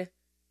saying,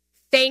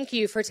 Thank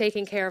you for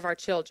taking care of our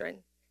children.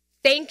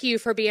 Thank you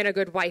for being a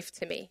good wife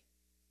to me.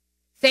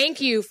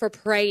 Thank you for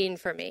praying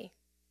for me.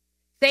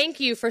 Thank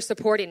you for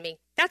supporting me.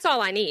 That's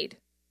all I need.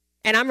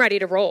 And I'm ready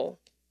to roll.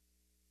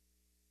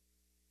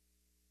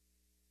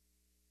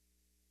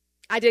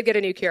 I did get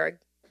a new Keurig.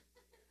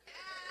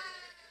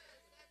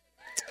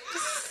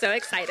 So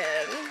excited.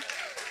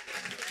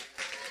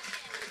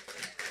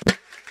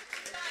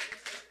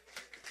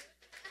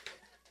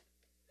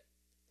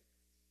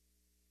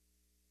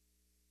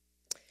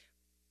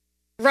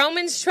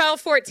 Romans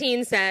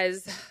 12:14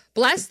 says,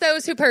 bless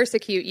those who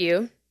persecute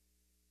you.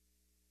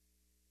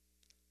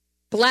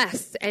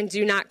 Bless and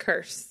do not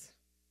curse.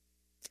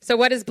 So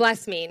what does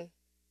bless mean?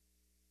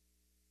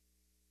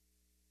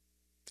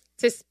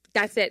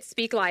 That's it.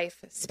 Speak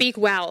life. Speak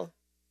well.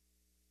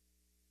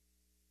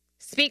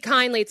 Speak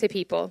kindly to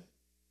people.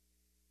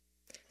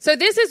 So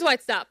this is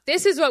what's up.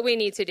 This is what we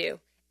need to do.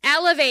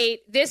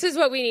 Elevate. This is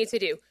what we need to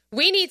do.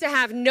 We need to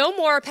have no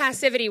more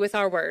passivity with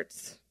our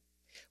words.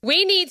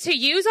 We need to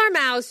use our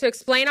mouths to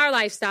explain our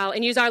lifestyle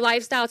and use our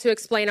lifestyle to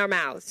explain our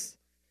mouths.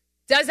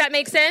 Does that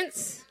make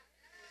sense?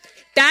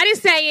 That is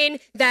saying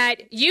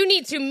that you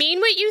need to mean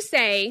what you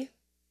say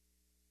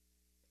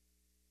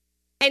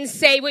and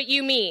say what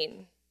you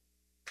mean.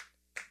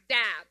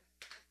 Dab.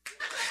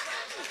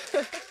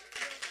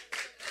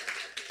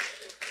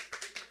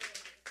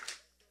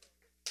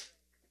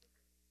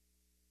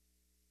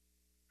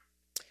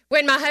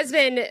 When my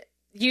husband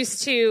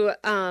used to,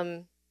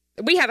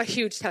 we have a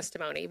huge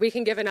testimony. We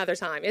can give another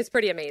time. It's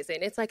pretty amazing.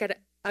 It's like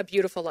a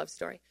beautiful love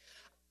story.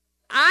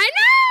 I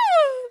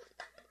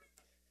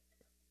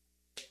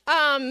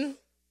know.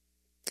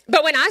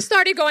 But when I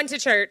started going to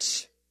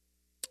church,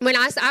 when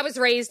I was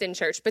raised in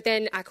church, but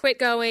then I quit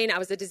going. I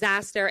was a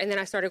disaster, and then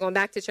I started going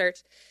back to church.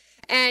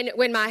 And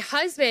when my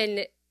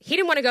husband, he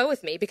didn't want to go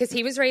with me because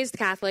he was raised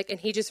Catholic, and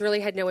he just really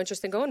had no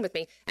interest in going with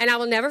me. And I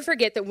will never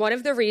forget that one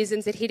of the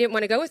reasons that he didn't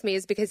want to go with me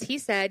is because he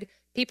said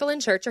people in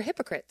church are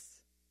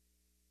hypocrites.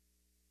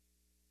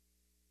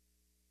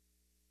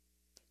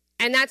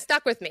 And that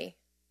stuck with me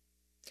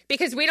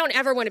because we don't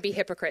ever want to be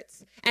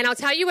hypocrites. And I'll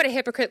tell you what a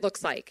hypocrite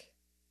looks like.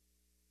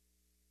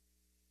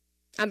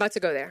 I'm about to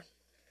go there.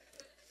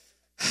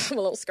 I'm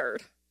a little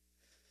scared.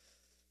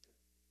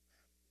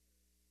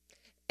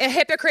 A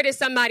hypocrite is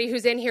somebody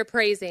who's in here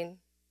praising,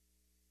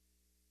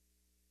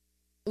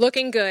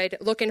 looking good,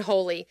 looking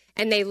holy,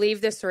 and they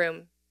leave this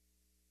room,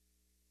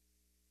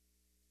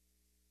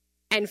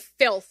 and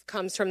filth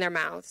comes from their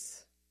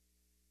mouths.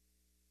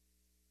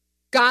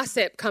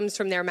 Gossip comes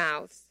from their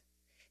mouths.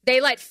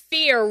 They let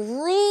fear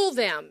rule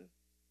them.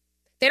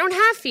 They don't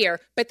have fear,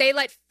 but they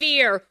let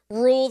fear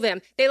rule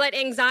them. They let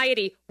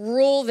anxiety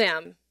rule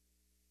them.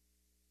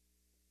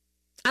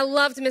 I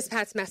loved Miss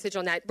Pat's message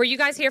on that. Were you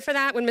guys here for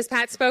that when Miss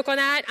Pat spoke on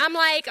that? I'm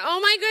like, oh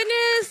my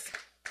goodness.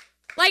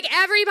 Like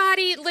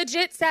everybody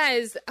legit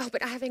says, oh,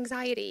 but I have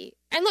anxiety.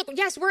 And look,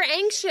 yes, we're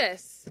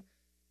anxious.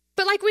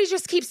 But like we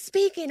just keep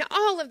speaking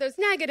all of those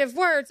negative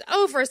words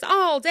over us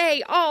all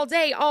day, all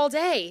day, all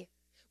day.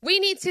 We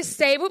need to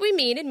say what we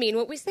mean and mean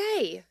what we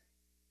say.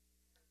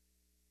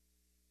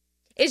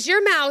 Is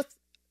your mouth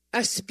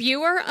a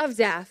spewer of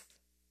death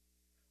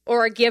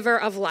or a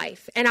giver of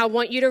life? And I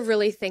want you to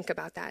really think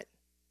about that.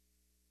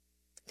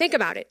 Think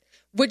about it.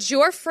 Would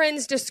your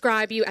friends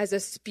describe you as a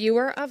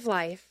spewer of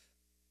life,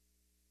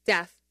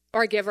 death,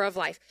 or a giver of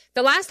life?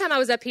 The last time I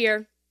was up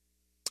here,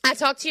 I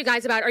talked to you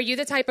guys about, are you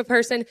the type of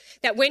person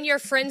that when your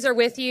friends are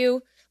with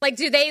you, like,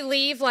 do they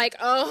leave like,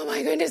 oh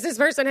my goodness, this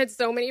person had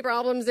so many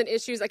problems and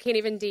issues I can't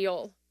even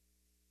deal?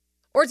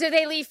 Or do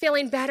they leave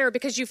feeling better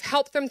because you've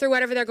helped them through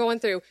whatever they're going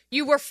through?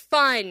 You were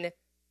fun.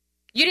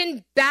 You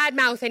didn't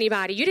badmouth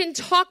anybody. You didn't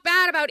talk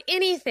bad about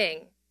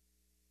anything.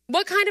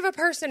 What kind of a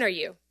person are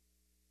you?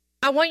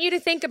 I want you to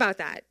think about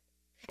that.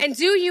 And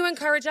do you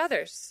encourage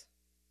others?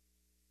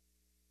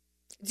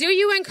 Do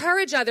you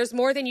encourage others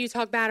more than you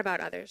talk bad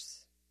about others?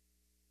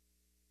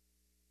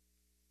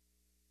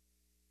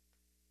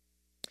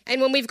 And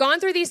when we've gone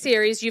through these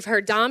series, you've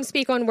heard Dom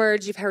speak on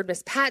words. You've heard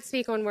Miss Pat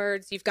speak on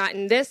words. You've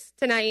gotten this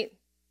tonight.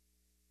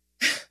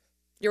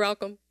 You're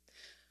welcome.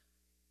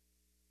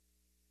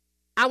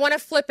 I want to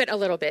flip it a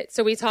little bit.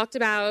 So we talked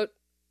about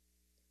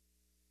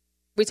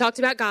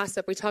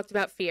gossip. We talked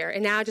about fear.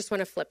 And now I just want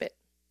to flip it.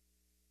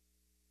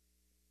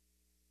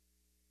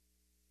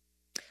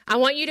 I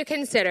want you to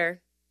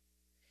consider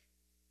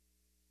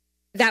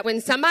that when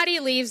somebody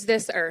leaves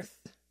this earth,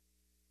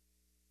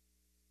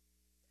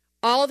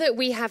 all that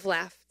we have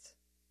left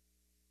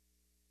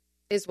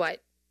is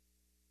what?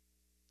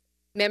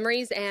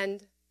 Memories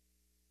and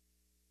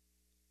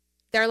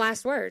their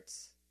last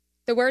words,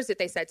 the words that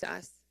they said to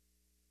us.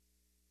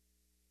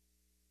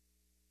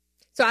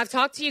 So I've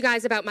talked to you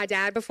guys about my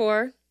dad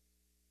before,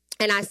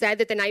 and I said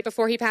that the night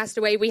before he passed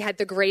away, we had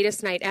the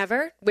greatest night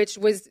ever, which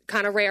was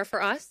kind of rare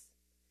for us.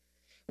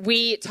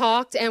 We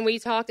talked and we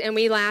talked and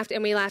we laughed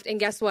and we laughed. And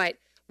guess what?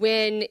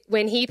 When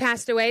he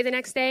passed away the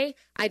next day,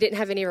 I didn't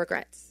have any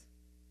regrets.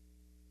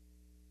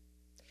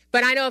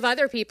 But I know of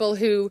other people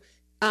who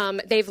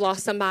they've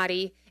lost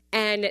somebody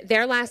and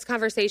their last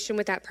conversation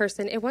with that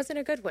person, it wasn't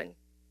a good one.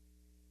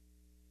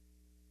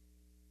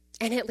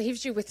 And it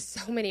leaves you with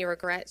so many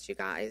regrets, you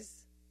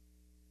guys.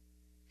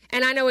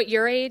 And I know at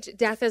your age,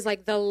 death is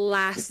like the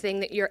last thing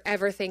that you're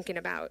ever thinking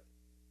about.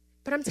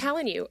 But I'm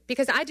telling you,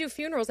 because I do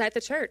funerals at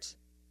the church.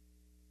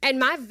 And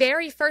my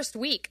very first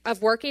week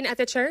of working at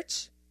the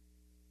church,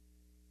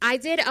 I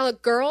did a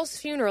girl's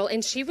funeral,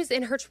 and she was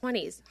in her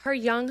 20s, her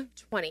young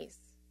 20s.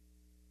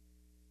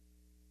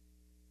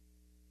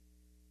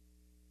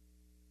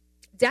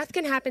 Death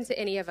can happen to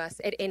any of us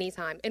at any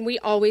time, and we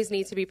always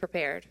need to be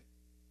prepared.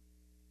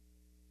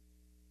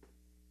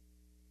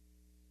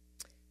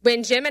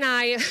 When Jim and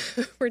I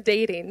were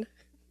dating,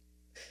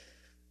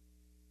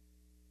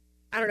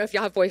 I don't know if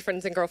y'all have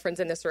boyfriends and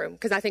girlfriends in this room,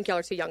 because I think y'all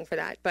are too young for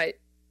that, but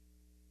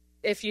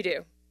if you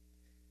do.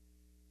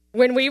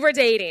 When we were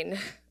dating,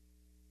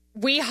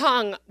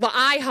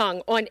 I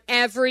hung on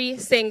every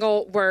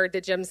single word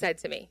that Jim said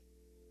to me.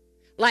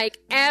 Like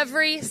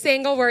every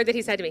single word that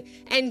he said to me.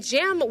 And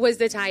Jim was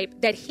the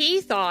type that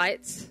he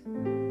thought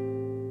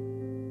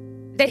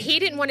that he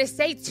didn't want to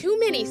say too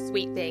many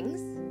sweet things,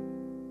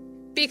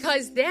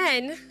 because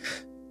then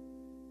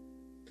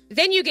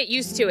you get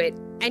used to it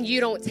and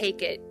you don't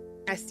take it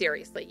as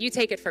seriously. You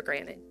take it for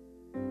granted.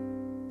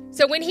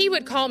 So when he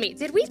would call me,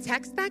 did we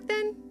text back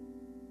then?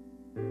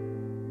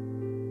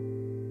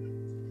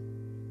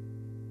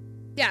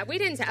 Yeah, we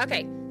didn't.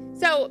 Okay.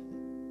 So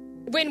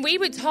when we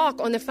would talk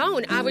on the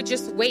phone, I would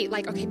just wait,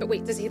 like, okay, but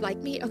wait, does he like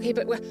me? Okay,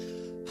 but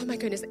oh my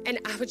goodness. And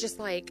I would just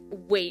like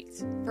wait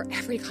for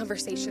every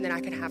conversation that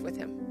I could have with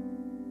him.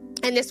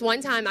 And this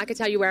one time I could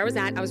tell you where I was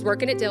at. I was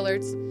working at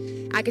Dillard's.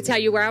 I could tell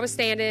you where I was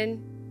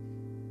standing.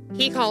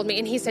 He called me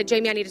and he said,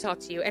 Jamie, I need to talk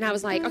to you. And I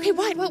was like, okay,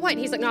 what? And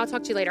he's like, no, I'll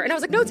talk to you later. And I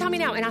was like, no, tell me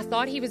now. And I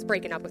thought he was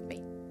breaking up with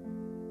me.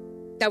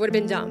 That would have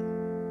been dumb.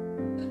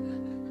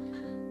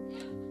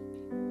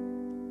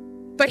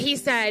 But he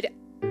said,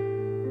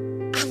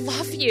 I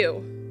love you.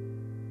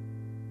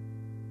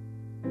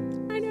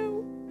 I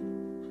know.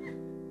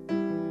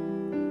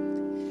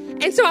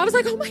 And so I was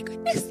like, oh my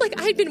goodness. Like,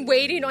 I had been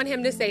waiting on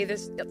him to say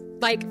this.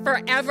 Like,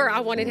 forever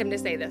I wanted him to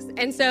say this.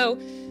 And so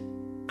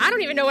I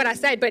don't even know what I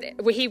said, but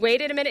he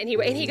waited a minute and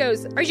he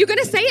goes, are you going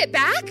to say it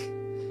back?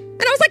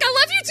 And I was like, I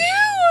love you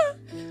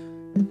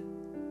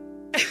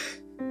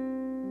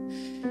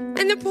too.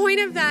 And the point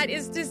of that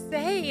is to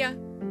say,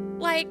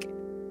 like,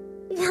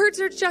 words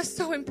are just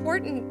so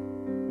important.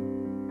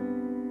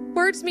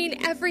 Words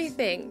mean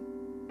everything.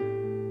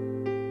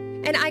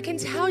 And I can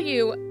tell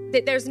you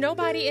that there's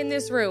nobody in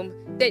this room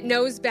that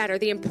knows better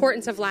the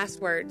importance of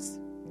last words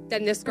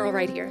than this girl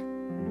right here.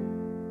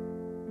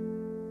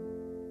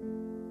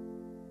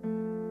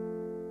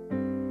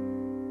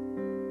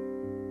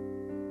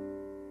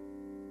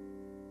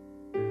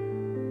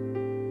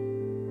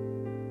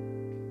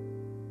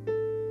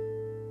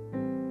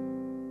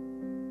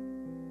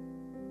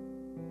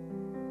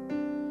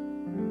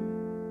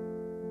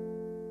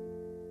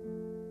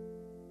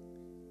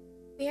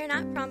 We are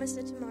not promised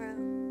a tomorrow.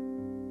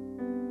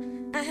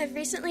 I have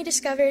recently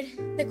discovered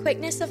the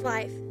quickness of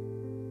life,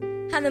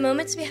 how the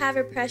moments we have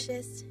are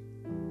precious,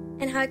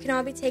 and how it can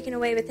all be taken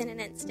away within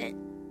an instant.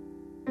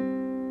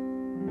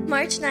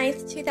 March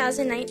 9th,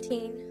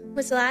 2019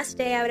 was the last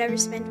day I would ever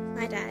spend with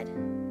my dad,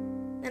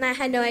 and I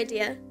had no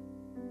idea.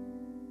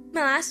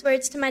 My last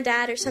words to my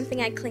dad are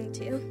something I cling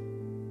to.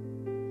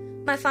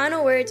 My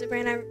final words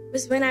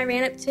was when I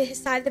ran up to his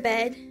side of the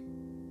bed,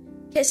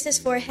 kissed his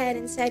forehead,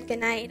 and said, "Good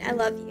night, I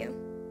love you."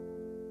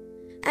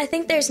 I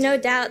think there's no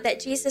doubt that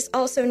Jesus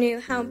also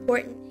knew how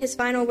important his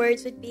final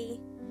words would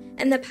be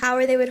and the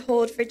power they would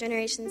hold for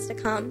generations to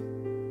come.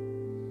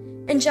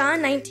 In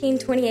John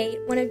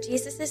 19:28, one of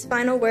Jesus'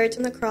 final words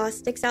on the cross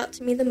sticks out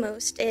to me the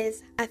most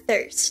is, "I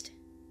thirst."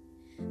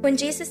 When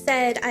Jesus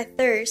said, "I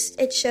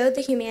thirst," it showed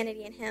the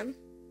humanity in him.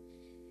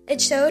 It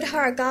showed how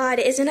our God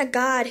isn't a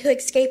God who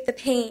escaped the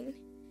pain.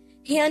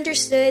 He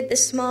understood the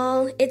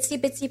small,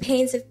 itsy-bitsy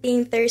pains of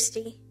being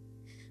thirsty.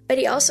 But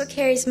he also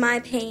carries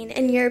my pain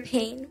and your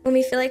pain when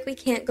we feel like we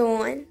can't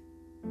go on.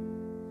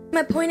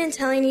 My point in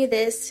telling you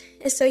this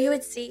is so you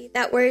would see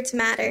that words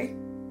matter.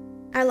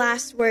 Our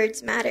last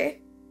words matter.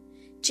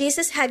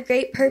 Jesus had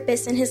great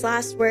purpose in his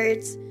last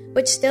words,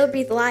 which still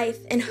breathe life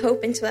and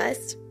hope into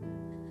us.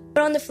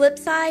 But on the flip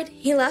side,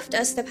 he left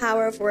us the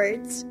power of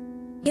words.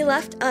 He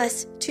left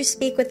us to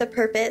speak with a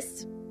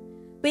purpose.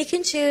 We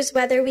can choose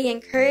whether we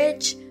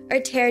encourage or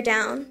tear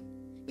down.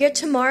 Your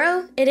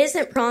tomorrow, it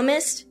isn't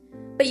promised,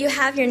 but you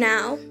have your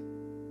now.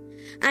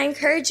 I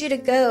encourage you to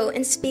go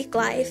and speak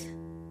life.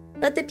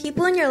 Let the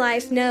people in your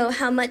life know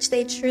how much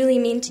they truly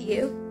mean to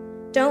you.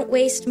 Don't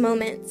waste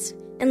moments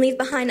and leave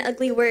behind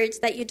ugly words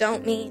that you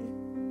don't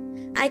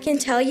mean. I can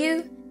tell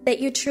you that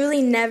you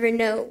truly never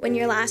know when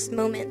your last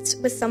moments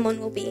with someone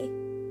will be.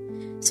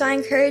 So I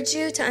encourage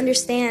you to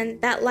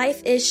understand that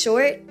life is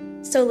short,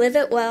 so live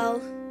it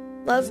well,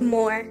 love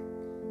more,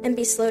 and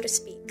be slow to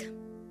speak.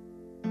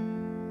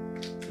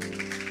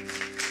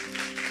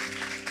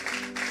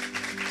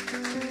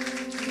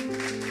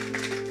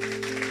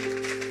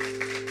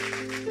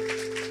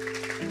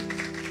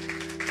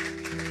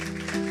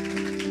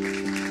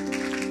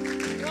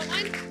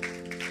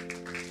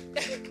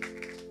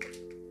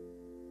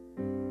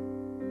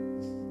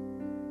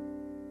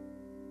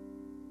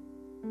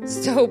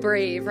 So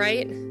brave,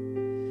 right?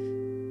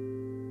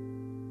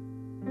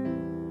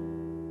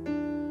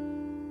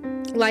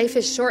 Life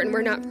is short and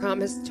we're not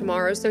promised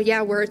tomorrow. So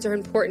yeah, words are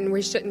important.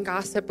 We shouldn't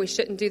gossip. We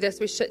shouldn't do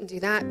this. We shouldn't do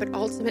that. But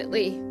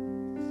ultimately,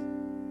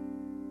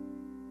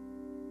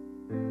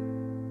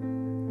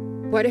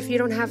 what if you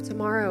don't have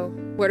tomorrow?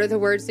 What are the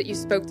words that you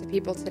spoke to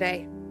people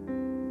today?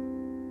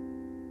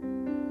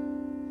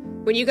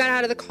 When you got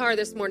out of the car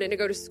this morning to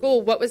go to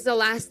school, what was the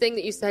last thing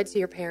that you said to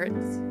your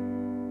parents?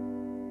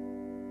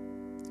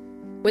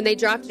 When they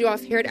dropped you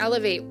off here at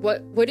Elevate,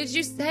 what did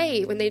you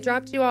say when they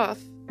dropped you off?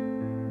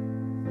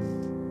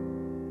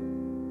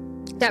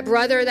 That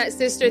brother, that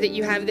sister that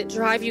you have that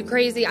drive you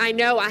crazy. I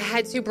know, I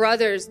had 2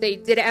 brothers. They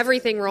did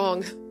everything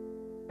wrong.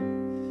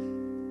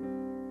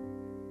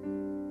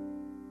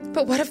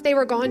 But what if they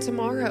were gone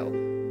tomorrow?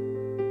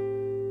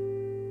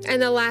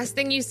 And the last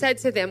thing you said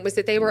to them was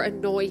that they were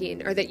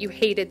annoying or that you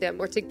hated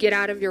them or to get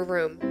out of your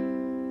room.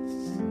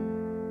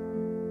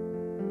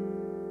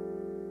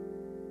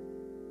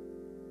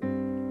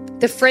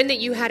 The friend that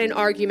you had an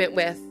argument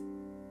with,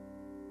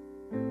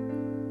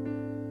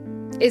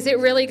 is it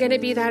really going to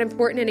be that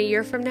important in a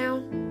year from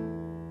now?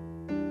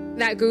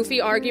 That goofy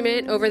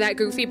argument over that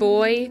goofy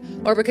boy,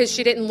 or because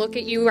she didn't look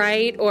at you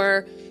right,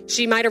 or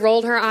she might have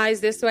rolled her eyes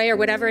this way, or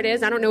whatever it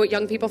is. I don't know what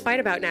young people fight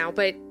about now,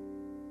 but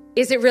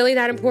is it really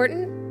that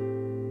important?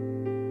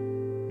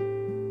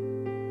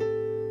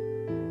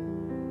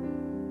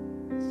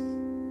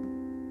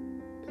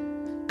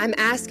 I'm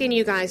asking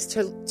you guys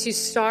to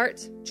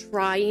start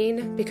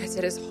trying, because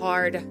it is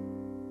hard.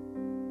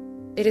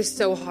 It is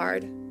so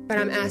hard. But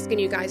I'm asking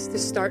you guys to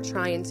start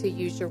trying to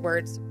use your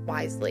words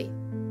wisely.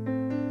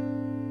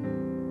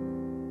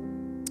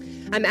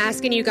 I'm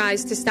asking you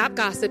guys to stop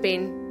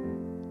gossiping,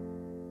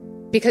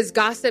 because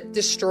gossip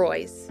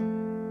destroys.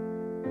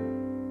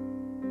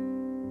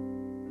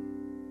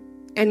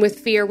 And with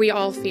fear, we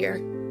all fear.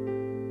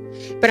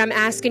 But I'm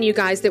asking you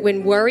guys that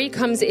when worry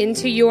comes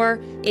into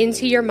your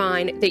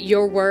mind, that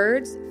your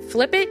words,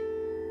 flip it,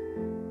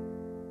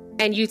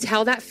 and you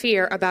tell that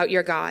fear about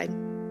your God.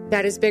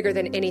 That is bigger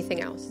than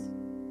anything else.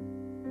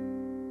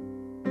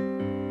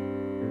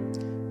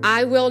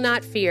 I will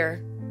not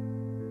fear.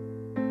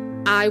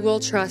 I will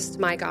trust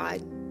my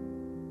God.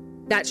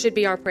 That should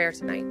be our prayer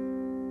tonight.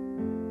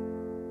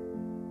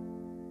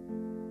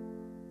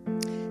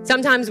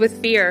 Sometimes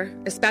with fear,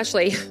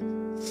 especially,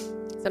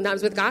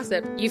 sometimes with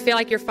gossip, you feel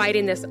like you're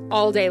fighting this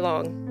all day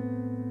long.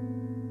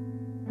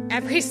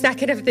 Every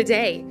second of the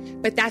day.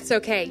 But that's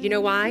okay. You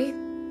know why?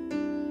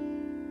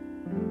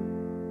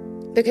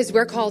 Because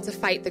we're called to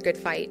fight the good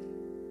fight.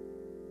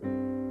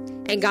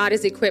 And God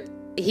is equipped.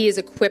 He has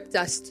equipped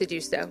us to do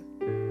so.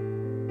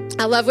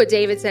 I love what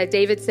David said.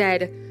 David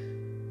said,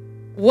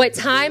 "What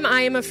time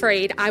I am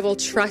afraid, I will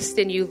trust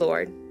in you,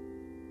 Lord.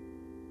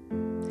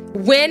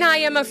 When I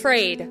am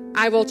afraid,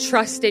 I will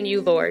trust in you,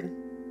 Lord."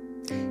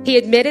 He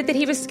admitted that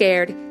he was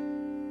scared.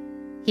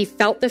 He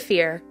felt the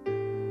fear,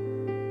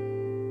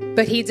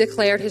 but he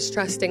declared his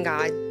trust in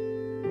God.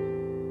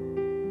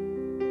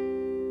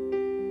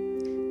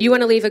 You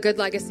want to leave a good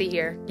legacy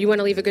here. You want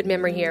to leave a good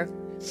memory here.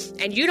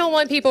 And you don't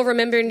want people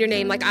remembering your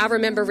name like I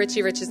remember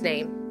Richie Rich's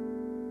name.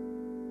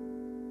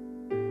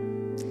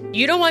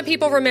 You don't want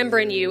people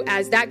remembering you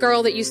as that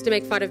girl that used to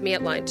make fun of me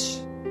at lunch.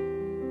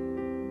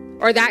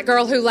 Or that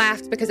girl who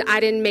laughed because I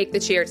didn't make the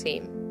cheer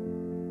team.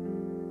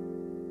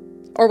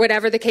 Or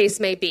whatever the case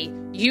may be.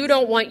 You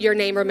don't want your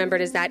name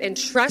remembered as that. And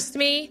trust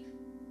me,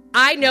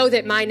 I know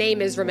that my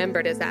name is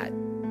remembered as that.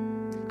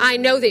 I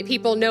know that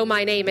people know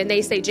my name and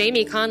they say,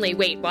 Jamie Conley,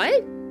 wait,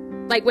 what?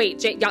 Like,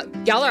 wait,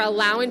 y'all are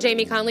allowing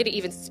Jamie Conley to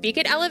even speak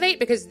at Elevate?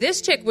 Because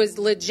this chick was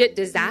legit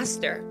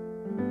disaster.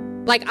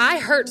 Like, I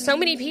hurt so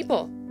many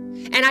people.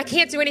 And I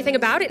can't do anything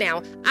about it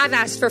now. I've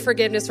asked for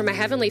forgiveness from my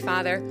Heavenly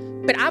Father,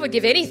 but I would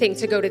give anything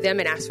to go to them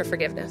and ask for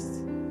forgiveness.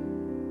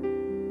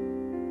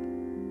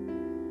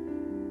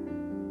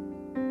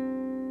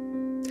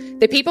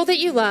 The people that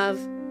you love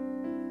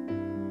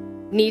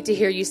need to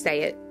hear you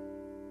say it.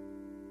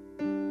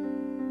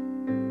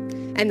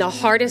 And the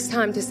hardest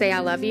time to say I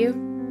love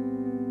you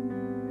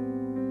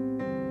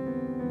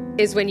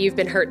is when you've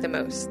been hurt the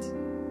most.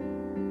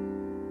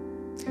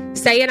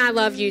 Saying I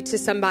love you to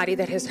somebody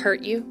that has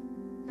hurt you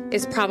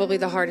is probably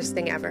the hardest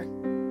thing ever.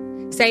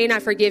 Saying I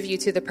forgive you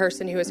to the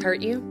person who has hurt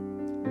you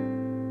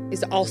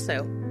is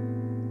also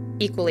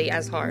equally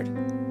as hard.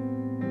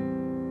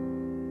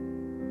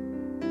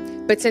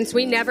 But since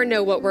we never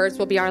know what words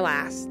will be our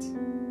last,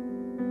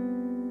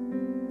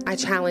 I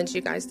challenge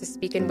you guys to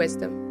speak in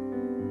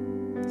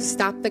wisdom.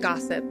 Stop the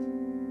gossip.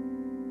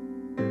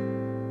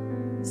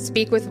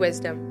 Speak with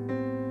wisdom.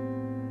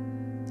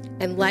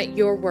 And let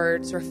your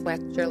words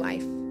reflect your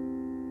life.